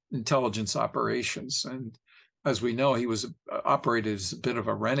intelligence operations. And as we know, he was operated as a bit of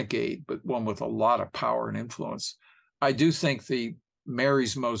a renegade, but one with a lot of power and influence. I do think the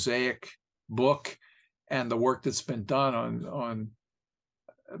Mary's Mosaic book and the work that's been done on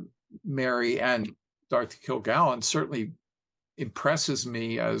Mary and Dorothy Kilgallen certainly impresses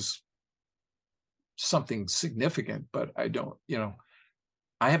me as something significant, but I don't,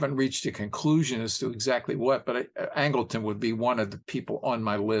 I haven't reached a conclusion as to exactly what, but Angleton would be one of the people on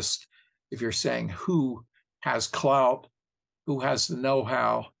my list if you're saying who has clout, who has the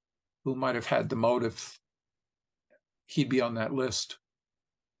know-how, who might have had the motive, he'd be on that list.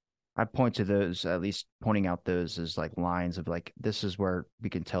 I point to those, at least pointing out those as like lines of like, this is where we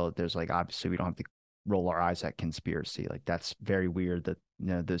can tell that there's like, obviously we don't have to roll our eyes at conspiracy. Like that's very weird that,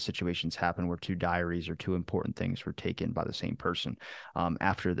 those situations happen where two diaries or two important things were taken by the same person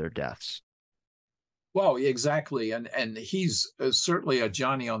after their deaths. Well, exactly. And he's certainly a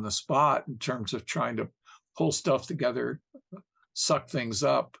Johnny on the spot in terms of trying to pull stuff together, suck things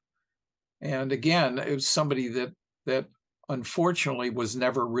up. And again, it was somebody that unfortunately was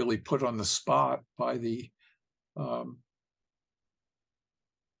never really put on the spot by um,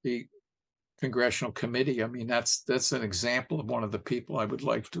 the congressional committee. I mean, that's an example of one of the people I would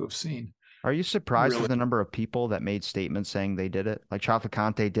like to have seen. Are you surprised Really, with the number of people that made statements saying they did it? Like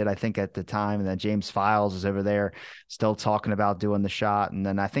Trafficante did, I think, at the time, and then James Files is over there still talking about doing the shot. And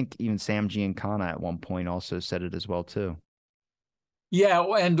then I think even Sam Giancana at one point also said it as well, too. yeah,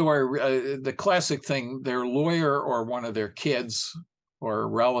 and or the classic thing: their lawyer or one of their kids or a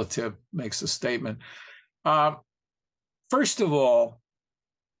relative makes a statement. Uh, First of all,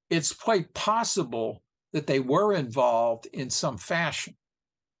 it's quite possible that they were involved in some fashion.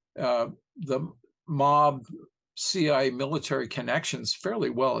 The mob CIA military connections fairly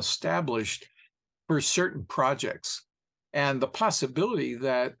well established for certain projects. And the possibility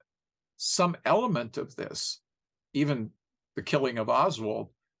that some element of this, even the killing of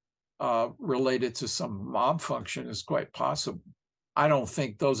Oswald, related to some mob function is quite possible. I don't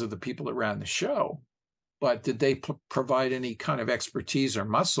think those are the people that ran the show, but did they provide any kind of expertise or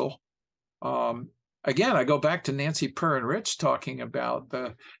muscle? Again, I go back to Nancy Perrin Rich talking about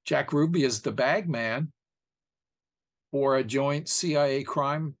Jack Ruby as the bag man for a joint CIA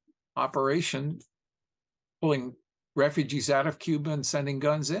crime operation, pulling refugees out of Cuba and sending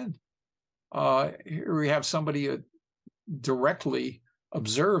guns in. Here we have somebody directly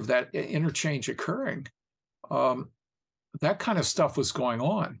observed that interchange occurring. That kind of stuff was going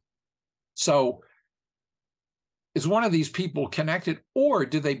on. So is one of these people connected, or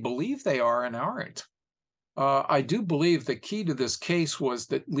do they believe they are and aren't? I do believe the key to this case was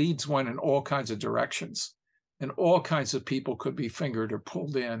that leads went in all kinds of directions, and all kinds of people could be fingered or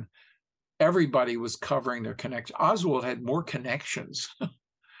pulled in. Everybody was covering their connection. Oswald had more connections,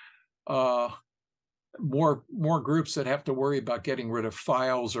 more groups that have to worry about getting rid of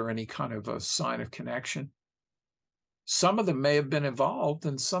files or any kind of a sign of connection. Some of them may have been involved,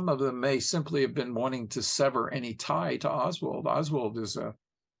 and some of them may simply have been wanting to sever any tie to Oswald. Oswald is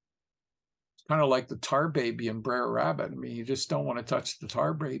kind of like the tar baby in Brer Rabbit. I mean, you just don't want to touch the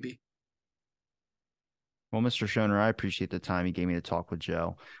tar baby. Well, Mr. Schoner, I appreciate the time you gave me to talk with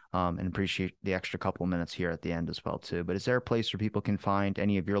Joe, and appreciate the extra couple of minutes here at the end as well, too. But is there a place where people can find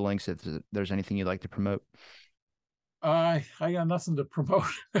any of your links if there's anything you'd like to promote? I got nothing to promote.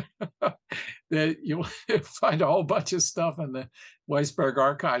 That you'll find a whole bunch of stuff in the Weisberg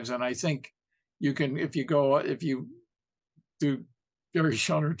archives, and I think you can, if you do Gary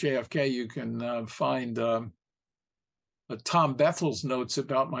Schoner JFK, you can find Tom Bethel's notes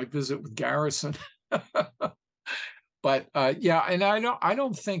about my visit with Garrison. But yeah, and I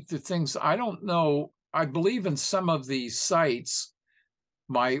don't think the things, I don't know. I believe in some of these sites.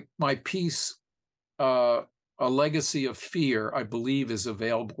 My piece, A Legacy of Fear, I believe, is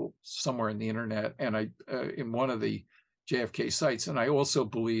available somewhere in the internet, and I in one of the JFK sites. And I also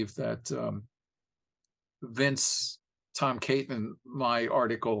believe that Vince, Tom Caton, my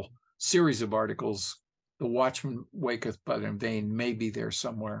series of articles, The Watchman Waketh But in Vain, may be there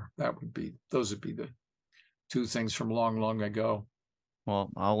somewhere. Those would be the two things from long, long ago.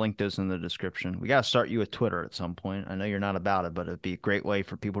 Well, I'll link those in the description. We got to start you with Twitter at some point. I know you're not about it, but it'd be a great way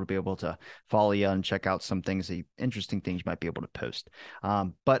for people to be able to follow you and check out some things, interesting things you might be able to post.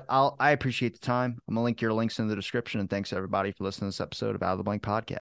 But I appreciate the time. I'm gonna link your links in the description, and thanks everybody for listening to this episode of Out of the Blank Podcast.